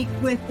to speak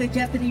with the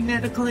Deputy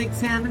Medical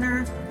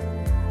Examiner.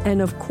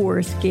 And of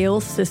course,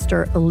 Gail's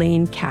sister,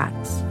 Elaine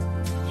Katz.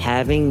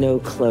 Having no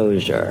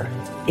closure,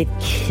 it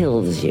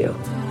kills you.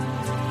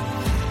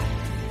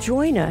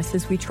 Join us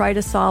as we try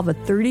to solve a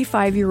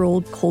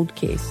 35-year-old cold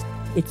case.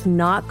 It's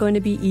not going to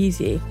be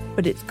easy,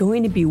 but it's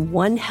going to be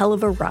one hell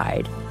of a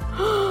ride.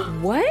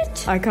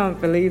 What? I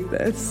can't believe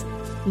this.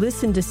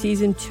 Listen to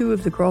season 2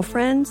 of The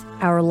Girlfriends,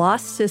 Our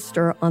Lost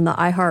Sister on the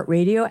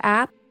iHeartRadio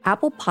app,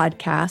 Apple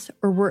Podcasts,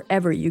 or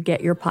wherever you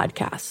get your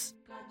podcasts.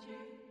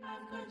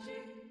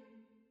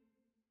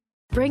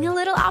 Bring a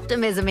little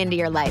optimism into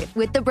your life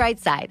with The Bright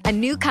Side, a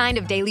new kind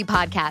of daily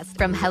podcast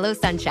from Hello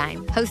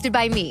Sunshine, hosted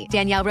by me,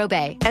 Danielle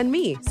Robay. And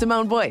me,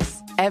 Simone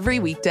Boyce. Every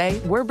weekday,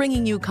 we're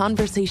bringing you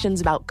conversations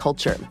about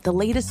culture, the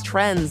latest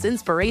trends,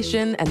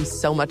 inspiration, and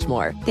so much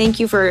more. Thank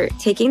you for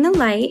taking the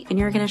light, and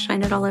you're going to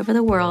shine it all over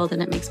the world,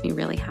 and it makes me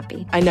really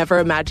happy. I never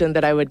imagined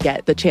that I would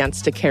get the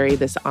chance to carry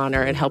this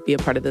honor and help be a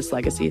part of this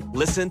legacy.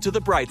 Listen to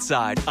The Bright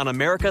Side on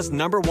America's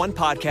 #1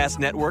 podcast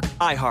network,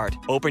 iHeart.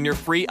 Open your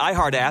free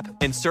iHeart app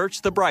and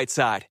search The Bright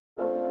Side.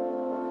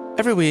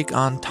 Every week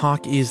on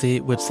Talk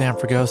Easy with Sam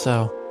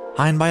Fragoso,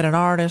 I invite an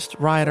artist,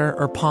 writer,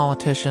 or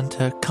politician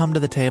to come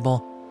to the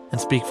table and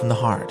speak from the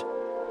heart,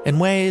 in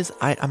ways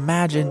I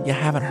imagine you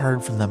haven't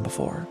heard from them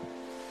before.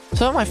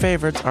 Some of my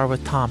favorites are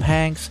with Tom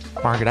Hanks,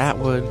 Margaret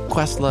Atwood,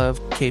 Questlove,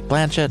 Cate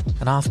Blanchett,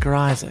 and Oscar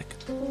Isaac.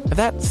 If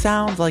that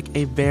sounds like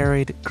a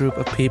varied group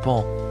of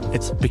people,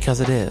 it's because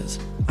it is.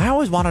 I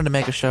always wanted to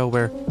make a show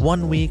where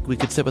one week we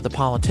could sit with a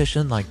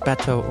politician like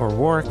Beto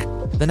O'Rourke,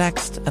 the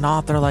next an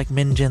author like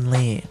Min Jin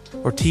Lee,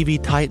 or TV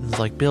titans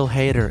like Bill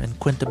Hader and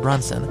Quinta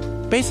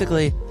Brunson.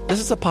 Basically, this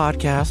is a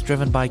podcast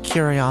driven by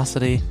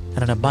curiosity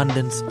and an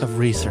abundance of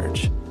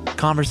research.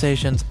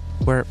 Conversations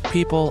where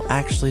people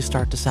actually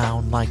start to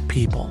sound like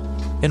people.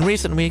 In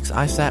recent weeks,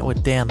 I sat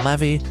with Dan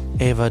Levy,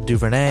 Ava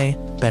DuVernay,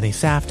 Benny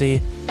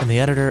Safdie, and the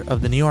editor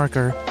of The New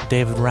Yorker,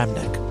 David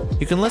Remnick.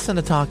 You can listen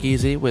to Talk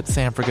Easy with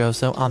Sam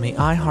Fragoso on the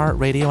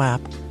iHeartRadio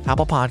app,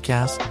 Apple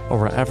Podcasts, or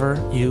wherever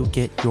you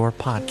get your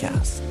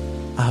podcasts.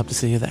 I hope to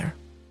see you there.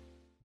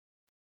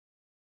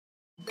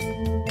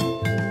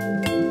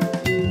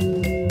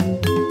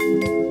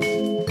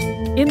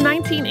 In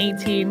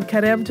 1918,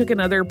 Carême took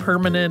another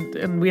permanent,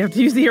 and we have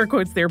to use the air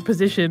quotes there,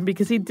 position,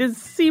 because he did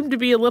seem to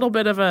be a little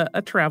bit of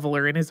a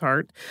traveler in his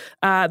heart.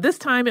 This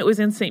time it was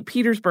in St.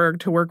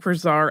 Petersburg to work for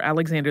Tsar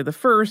Alexander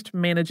I,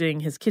 managing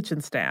his kitchen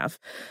staff.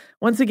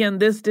 Once again,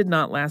 this did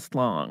not last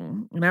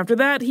long. And after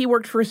that, he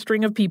worked for a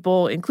string of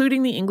people,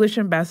 including the English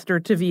ambassador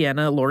to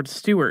Vienna, Lord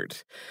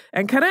Stuart.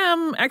 And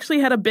Carême actually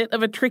had a bit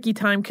of a tricky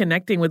time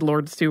connecting with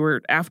Lord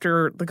Stuart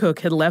after the cook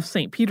had left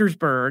St.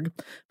 Petersburg,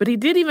 but he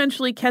did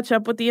eventually catch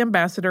up with the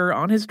ambassador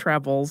on his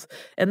travels,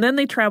 and then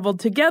they traveled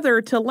together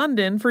to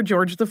London for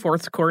George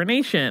IV's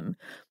coronation.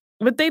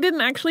 But they didn't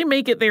actually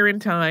make it there in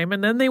time,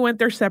 and then they went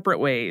their separate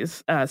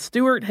ways.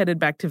 Stuart headed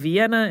back to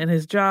Vienna and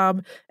his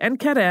job, and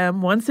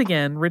Carême once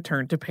again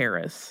returned to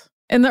Paris.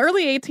 In the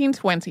early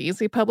 1820s,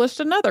 he published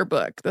another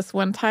book, this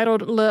one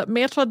titled Le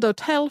Maître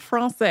d'Hôtel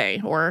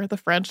Français, or The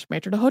French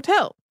Maître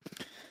d'Hôtel.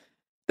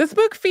 This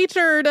book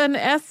featured an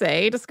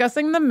essay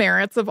discussing the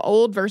merits of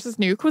old versus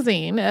new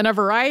cuisine and a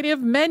variety of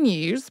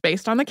menus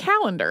based on the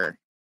calendar.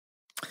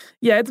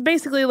 Yeah, it's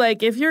basically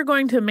like if you're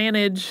going to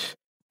manage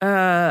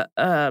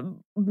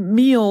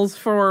meals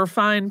for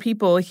fine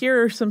people,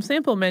 here are some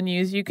sample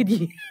menus you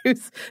could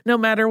use, no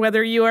matter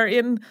whether you are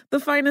in the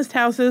finest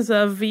houses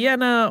of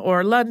Vienna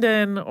or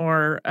London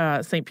or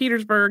St.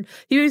 Petersburg.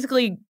 He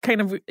basically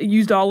kind of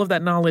used all of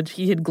that knowledge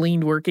he had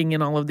gleaned working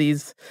in all of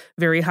these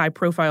very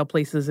high-profile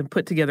places and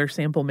put together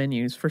sample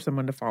menus for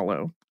someone to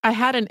follow. I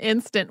had an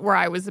instant where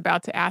I was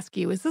about to ask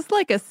you, is this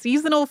like a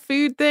seasonal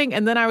food thing?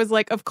 And then I was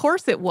like, of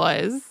course it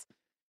was,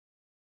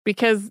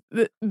 because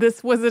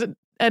this was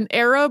an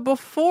era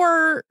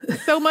before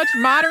so much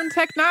modern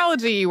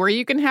technology where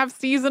you can have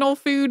seasonal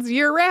foods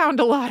year-round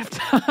a lot of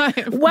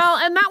time. Well,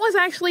 and that was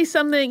actually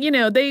something,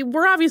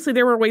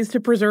 there were ways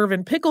to preserve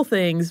and pickle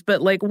things,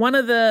 but like one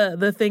of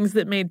the things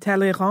that made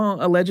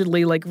Talleyrand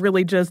allegedly like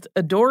really just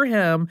adore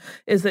him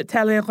is that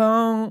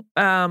Talleyrand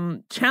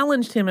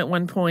challenged him at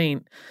one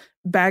point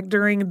back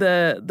during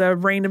the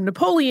reign of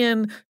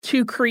Napoleon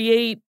to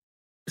create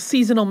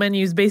seasonal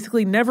menus,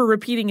 basically never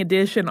repeating a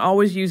dish and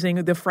always using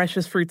the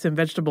freshest fruits and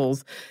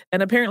vegetables.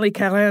 And apparently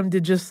Carême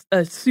did just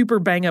a super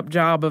bang-up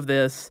job of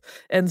this.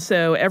 And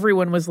so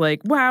everyone was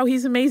like, wow,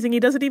 he's amazing. He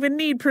doesn't even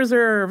need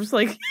preserves.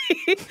 Like,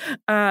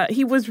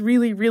 he was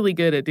really, really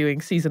good at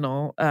doing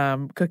seasonal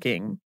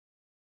cooking.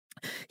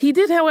 He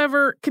did,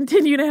 however,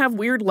 continue to have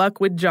weird luck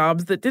with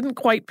jobs that didn't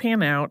quite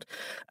pan out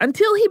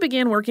until he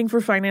began working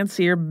for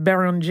financier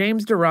Baron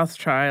James de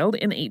Rothschild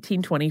in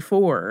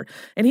 1824.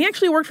 And he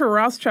actually worked for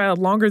Rothschild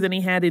longer than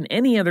he had in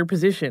any other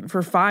position,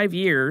 for 5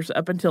 years,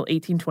 up until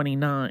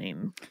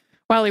 1829.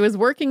 While he was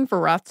working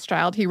for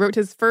Rothschild, he wrote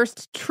his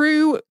first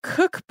true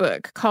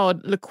cookbook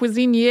called Le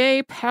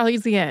Cuisinier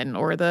Parisien,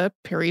 or The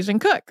Parisian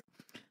Cook.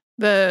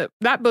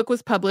 That book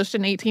was published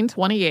in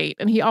 1828,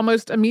 and he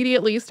almost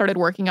immediately started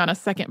working on a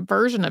second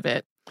version of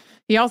it.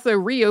 He also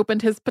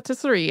reopened his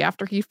patisserie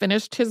after he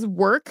finished his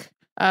work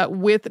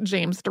with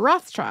James de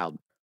Rothschild.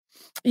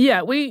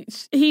 Yeah,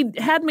 he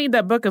had made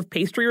that book of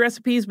pastry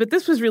recipes, but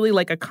this was really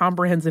like a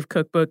comprehensive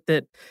cookbook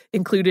that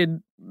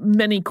included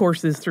many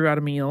courses throughout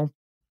a meal.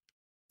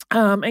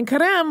 And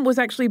Carême was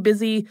actually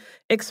busy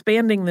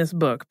expanding this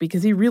book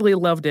because he really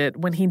loved it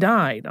when he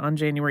died on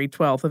January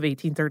 12th of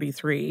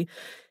 1833.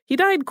 He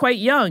died quite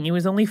young. He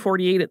was only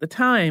 48 at the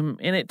time,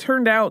 and it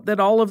turned out that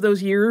all of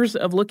those years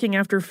of looking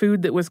after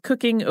food that was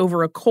cooking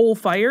over a coal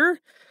fire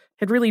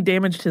had really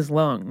damaged his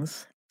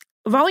lungs.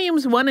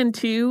 Volumes 1 and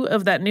 2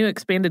 of that new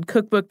expanded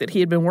cookbook that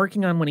he had been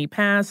working on when he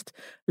passed,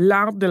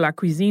 L'Art de la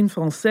Cuisine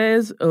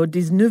Française au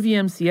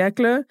XIXe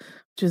siècle,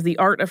 which is the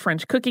art of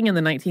French cooking in the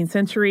 19th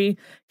century,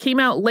 came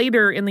out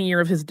later in the year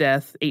of his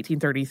death,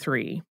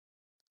 1833.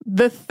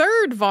 The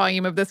third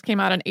volume of this came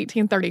out in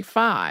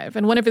 1835,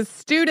 and one of his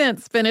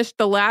students finished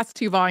the last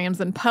 2 volumes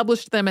and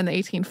published them in the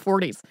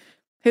 1840s.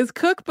 His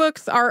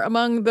cookbooks are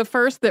among the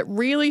first that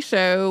really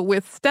show,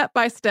 with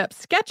step-by-step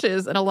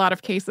sketches in a lot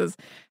of cases,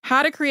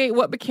 how to create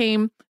what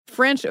became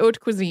French haute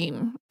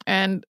cuisine.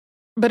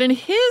 But in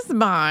his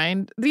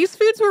mind, these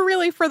foods were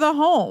really for the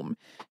home.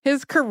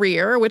 His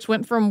career, which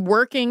went from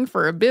working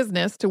for a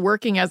business to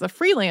working as a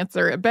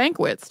freelancer at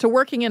banquets to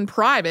working in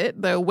private,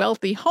 though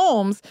wealthy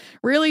homes,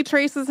 really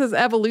traces his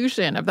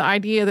evolution of the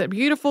idea that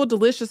beautiful,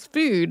 delicious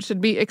food should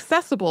be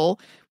accessible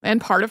and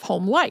part of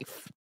home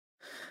life.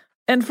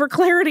 And for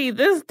clarity,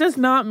 this does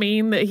not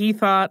mean that he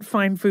thought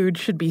fine food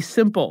should be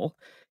simple.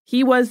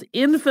 He was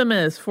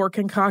infamous for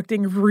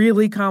concocting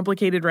really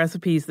complicated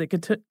recipes that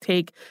could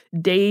take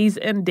days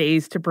and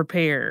days to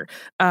prepare.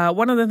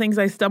 One of the things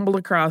I stumbled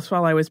across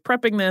while I was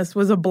prepping this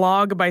was a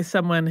blog by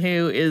someone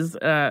who is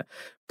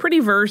pretty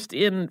versed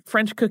in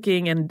French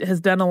cooking and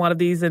has done a lot of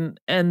these, and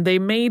they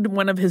made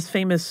one of his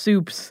famous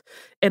soups,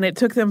 and it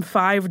took them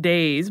 5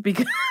 days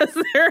because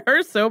there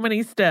are so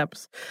many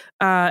steps.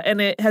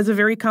 And it has a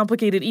very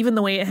complicated, even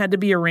the way it had to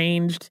be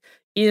arranged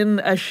in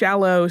a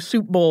shallow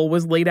soup bowl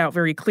was laid out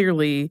very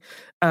clearly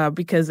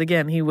because,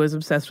 again, he was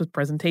obsessed with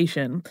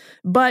presentation.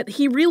 But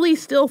he really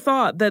still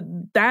thought that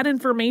that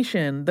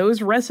information,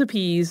 those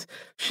recipes,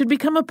 should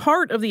become a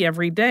part of the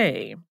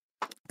everyday.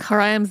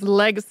 Carême's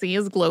legacy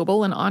is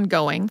global and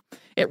ongoing.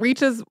 It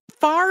reaches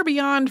far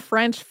beyond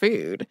French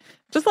food.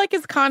 Just like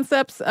his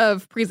concepts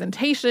of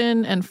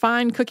presentation and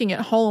fine cooking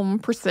at home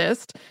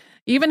persist,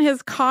 even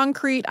his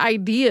concrete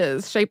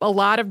ideas shape a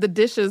lot of the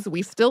dishes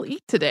we still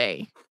eat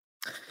today.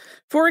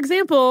 For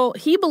example,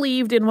 he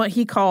believed in what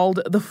he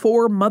called the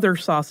 4 mother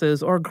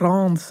sauces or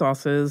grandes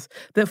sauces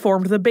that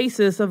formed the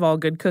basis of all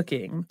good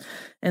cooking.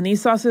 And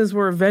these sauces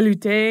were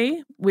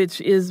velouté,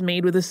 which is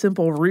made with a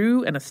simple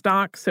roux and a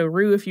stock. So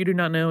roux, if you do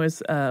not know,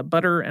 is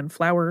butter and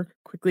flour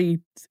quickly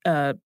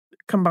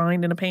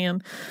combined in a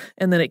pan,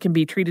 and then it can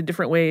be treated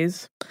different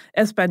ways.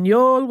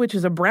 Espagnole, which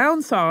is a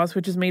brown sauce,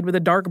 which is made with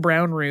a dark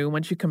brown roux.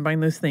 Once you combine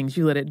those things,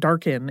 you let it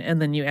darken,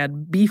 and then you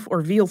add beef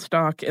or veal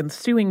stock and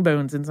stewing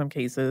bones in some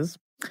cases.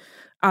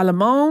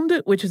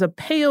 Allemande, which is a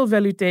pale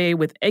velouté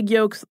with egg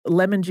yolks,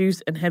 lemon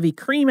juice, and heavy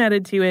cream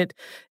added to it.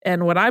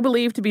 And what I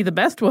believe to be the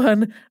best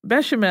one,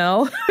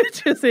 bechamel,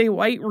 which is a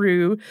white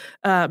roux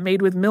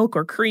made with milk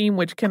or cream,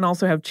 which can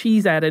also have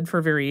cheese added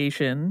for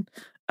variation.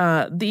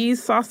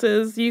 These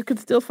sauces you could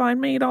still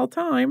find made all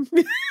time.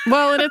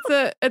 Well, and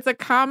it's a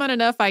common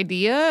enough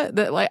idea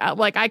that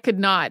like I could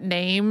not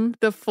name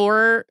the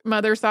 4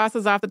 mother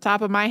sauces off the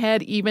top of my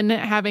head, even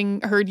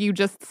having heard you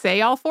just say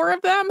all 4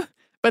 of them.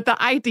 But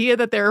the idea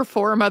that there are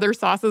 4 mother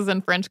sauces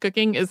in French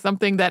cooking is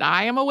something that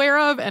I am aware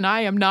of, and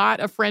I am not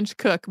a French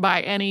cook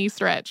by any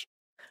stretch.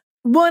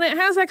 Well, and it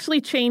has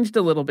actually changed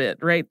a little bit,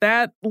 right?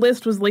 That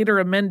list was later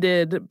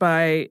amended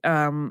by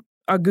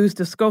Auguste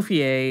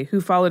Escoffier,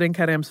 who followed in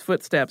Carême's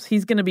footsteps.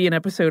 He's going to be an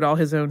episode all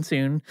his own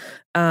soon.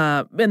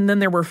 And then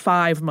there were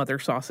 5 mother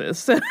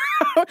sauces.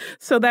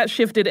 So that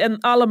shifted,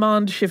 and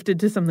Allemande shifted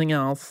to something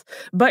else.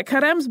 But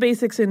Carême's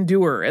basics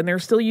endure, and they're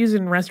still used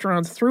in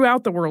restaurants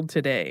throughout the world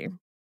today.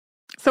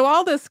 So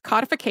all this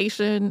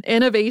codification,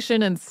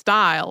 innovation, and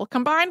style,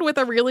 combined with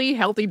a really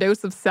healthy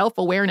dose of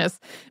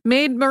self-awareness,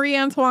 made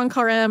Marie-Antoine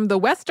Carême the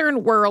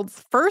Western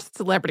world's first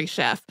celebrity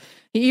chef.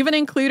 He even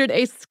included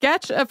a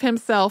sketch of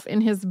himself in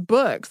his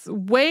books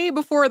way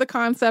before the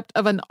concept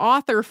of an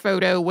author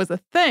photo was a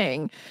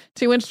thing,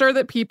 to ensure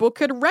that people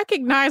could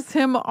recognize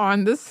him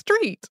on the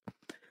street.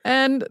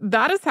 And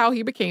that is how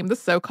he became the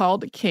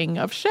so-called king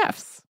of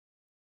chefs.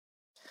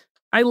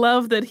 I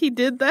love that he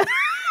did that.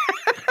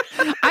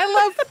 I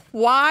love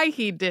why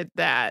he did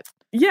that.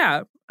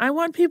 Yeah, I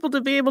want people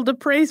to be able to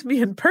praise me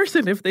in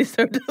person if they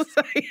so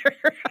desire.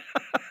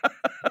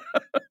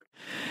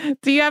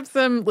 Do you have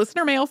some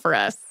listener mail for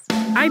us?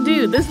 I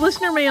do. This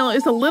listener mail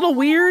is a little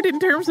weird in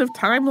terms of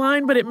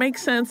timeline, but it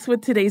makes sense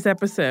with today's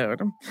episode.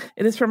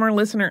 It is from our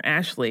listener,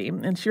 Ashley,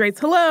 and she writes,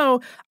 "Hello,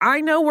 I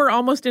know we're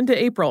almost into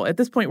April." At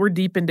this point, we're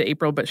deep into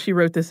April, but she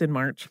wrote this in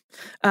March.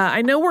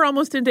 "I know we're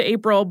almost into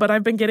April, but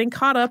I've been getting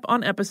caught up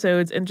on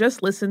episodes and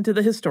just listened to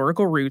the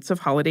historical roots of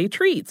holiday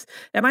treats.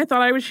 And I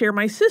thought I would share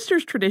my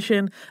sister's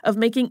tradition of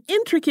making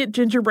intricate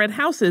gingerbread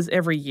houses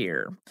every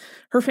year.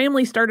 Her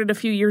family started a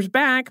few years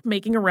back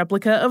making a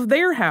replica of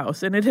their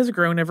house, and it has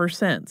grown ever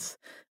since.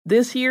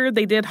 This year,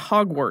 they did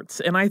Hogwarts,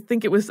 and I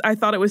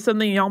thought it was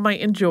something y'all might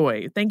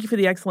enjoy. Thank you for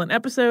the excellent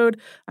episode.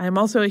 I am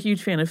also a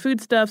huge fan of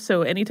food stuff,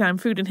 so anytime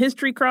food and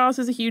history cross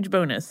is a huge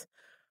bonus."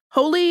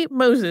 Holy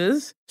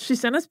Moses, she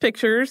sent us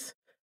pictures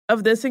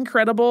of this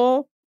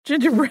incredible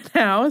gingerbread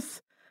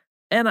house,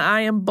 and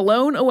I am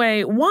blown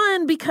away.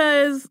 One,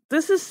 because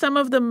this is some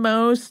of the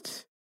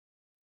most...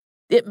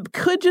 It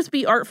could just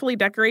be artfully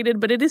decorated,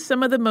 but it is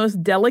some of the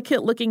most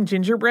delicate-looking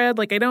gingerbread.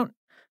 Like, I don't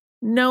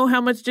know how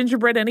much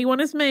gingerbread anyone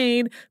has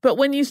made, but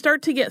when you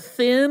start to get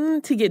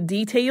thin, to get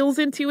details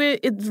into it,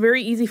 it's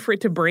very easy for it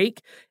to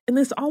break. And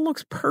this all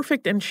looks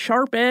perfect and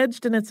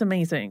sharp-edged, and it's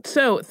amazing.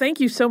 So thank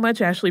you so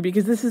much, Ashley,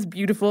 because this is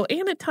beautiful,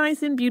 and it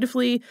ties in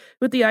beautifully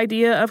with the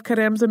idea of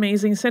Carême's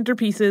amazing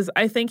centerpieces.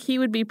 I think he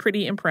would be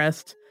pretty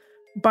impressed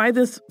by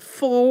this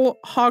full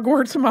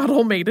Hogwarts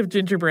model made of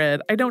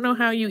gingerbread. I don't know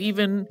how you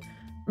even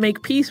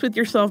make peace with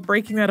yourself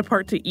breaking that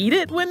apart to eat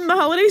it when the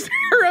holidays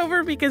are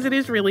over, because it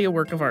is really a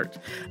work of art.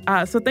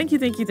 So thank you.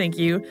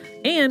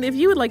 And if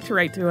you would like to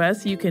write to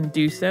us, you can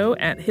do so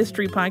at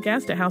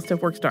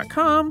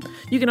historypodcast@howstuffworks.com.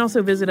 You can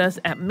also visit us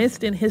at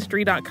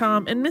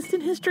missedinhistory.com, and Missed in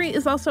History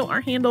is also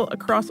our handle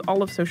across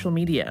all of social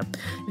media.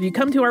 If you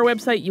come to our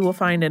website, you will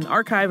find an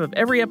archive of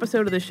every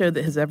episode of the show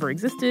that has ever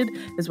existed,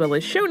 as well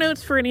as show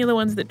notes for any of the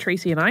ones that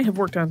Tracy and I have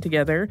worked on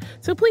together.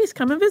 So please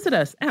come and visit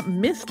us at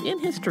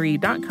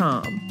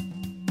missedinhistory.com.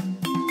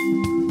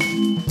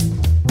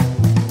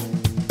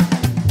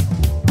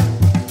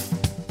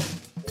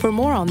 For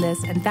more on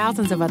this and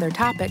thousands of other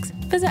topics,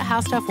 visit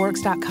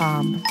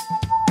howstuffworks.com.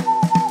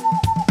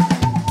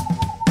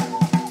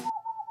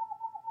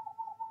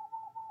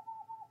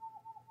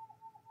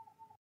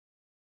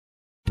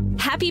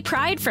 Happy Happy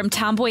Pride from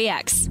Tomboy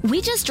X. We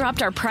just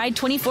dropped our Pride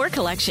 24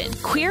 collection.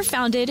 Queer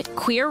founded,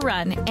 queer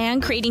run,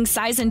 and creating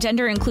size and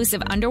gender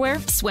inclusive underwear,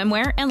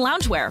 swimwear, and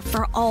loungewear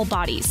for all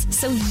bodies,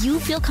 so you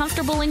feel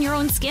comfortable in your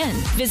own skin.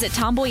 Visit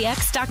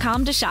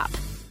tomboyx.com to shop.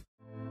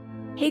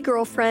 Hey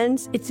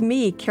girlfriends, it's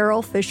me,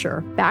 Carol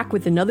Fisher, back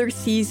with another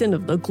season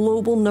of the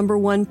global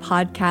 #1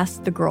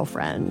 podcast, The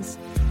Girlfriends.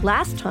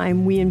 Last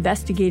time, we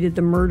investigated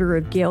the murder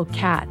of Gail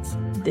Katz.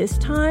 This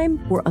time,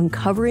 we're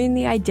uncovering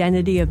the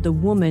identity of the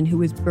woman who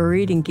was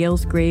buried in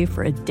Gail's grave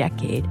for a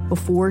decade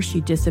before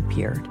she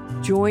disappeared.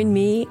 Join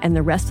me and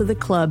the rest of the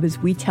club as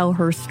we tell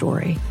her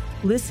story.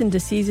 Listen to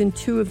Season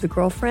 2 of The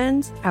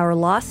Girlfriends, Our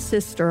Lost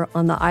Sister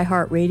on the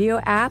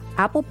iHeartRadio app,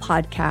 Apple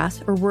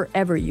Podcasts, or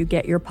wherever you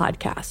get your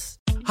podcasts.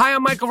 Hi,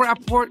 I'm Michael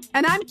Rappaport.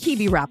 And I'm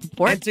Kibi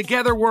Rappaport. And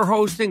together we're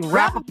hosting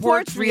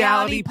Rappaport's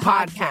Reality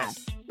Podcast.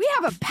 We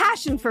have a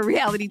passion for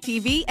reality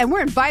TV, and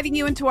we're inviting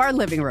you into our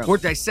living room. We're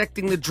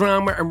dissecting the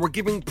drama, and we're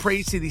giving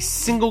praise to the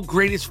single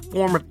greatest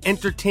form of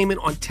entertainment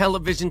on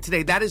television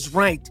today. That is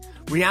right.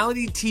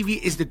 Reality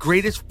TV is the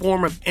greatest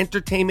form of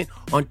entertainment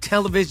on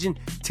television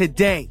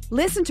today.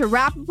 Listen to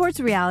Rappaport's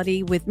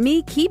Reality with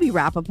me, Kibi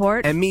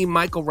Rappaport. And me,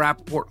 Michael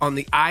Rappaport, on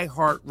the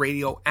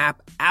iHeartRadio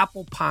app,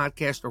 Apple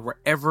Podcast, or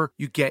wherever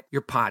you get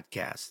your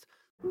podcast.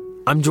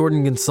 I'm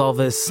Jordan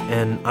Gonsalves,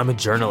 and I'm a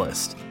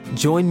journalist.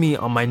 Join me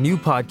on my new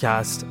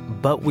podcast,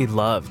 But We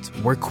Loved,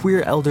 where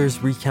queer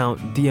elders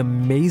recount the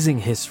amazing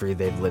history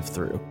they've lived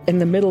through. In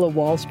the middle of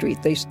Wall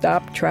Street, they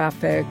stopped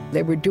traffic.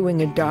 They were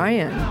doing a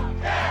die-in.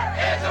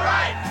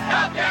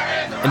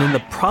 And in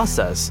the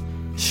process,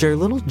 share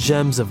little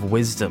gems of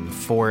wisdom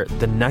for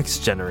the next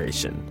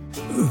generation.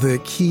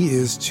 The key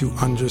is to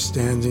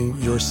understanding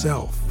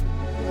yourself,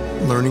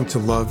 learning to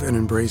love and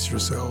embrace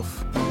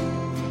yourself.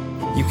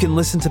 You can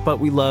listen to But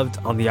We Loved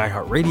on the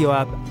iHeartRadio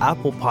app,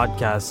 Apple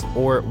Podcasts,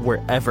 or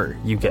wherever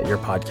you get your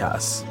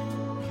podcasts.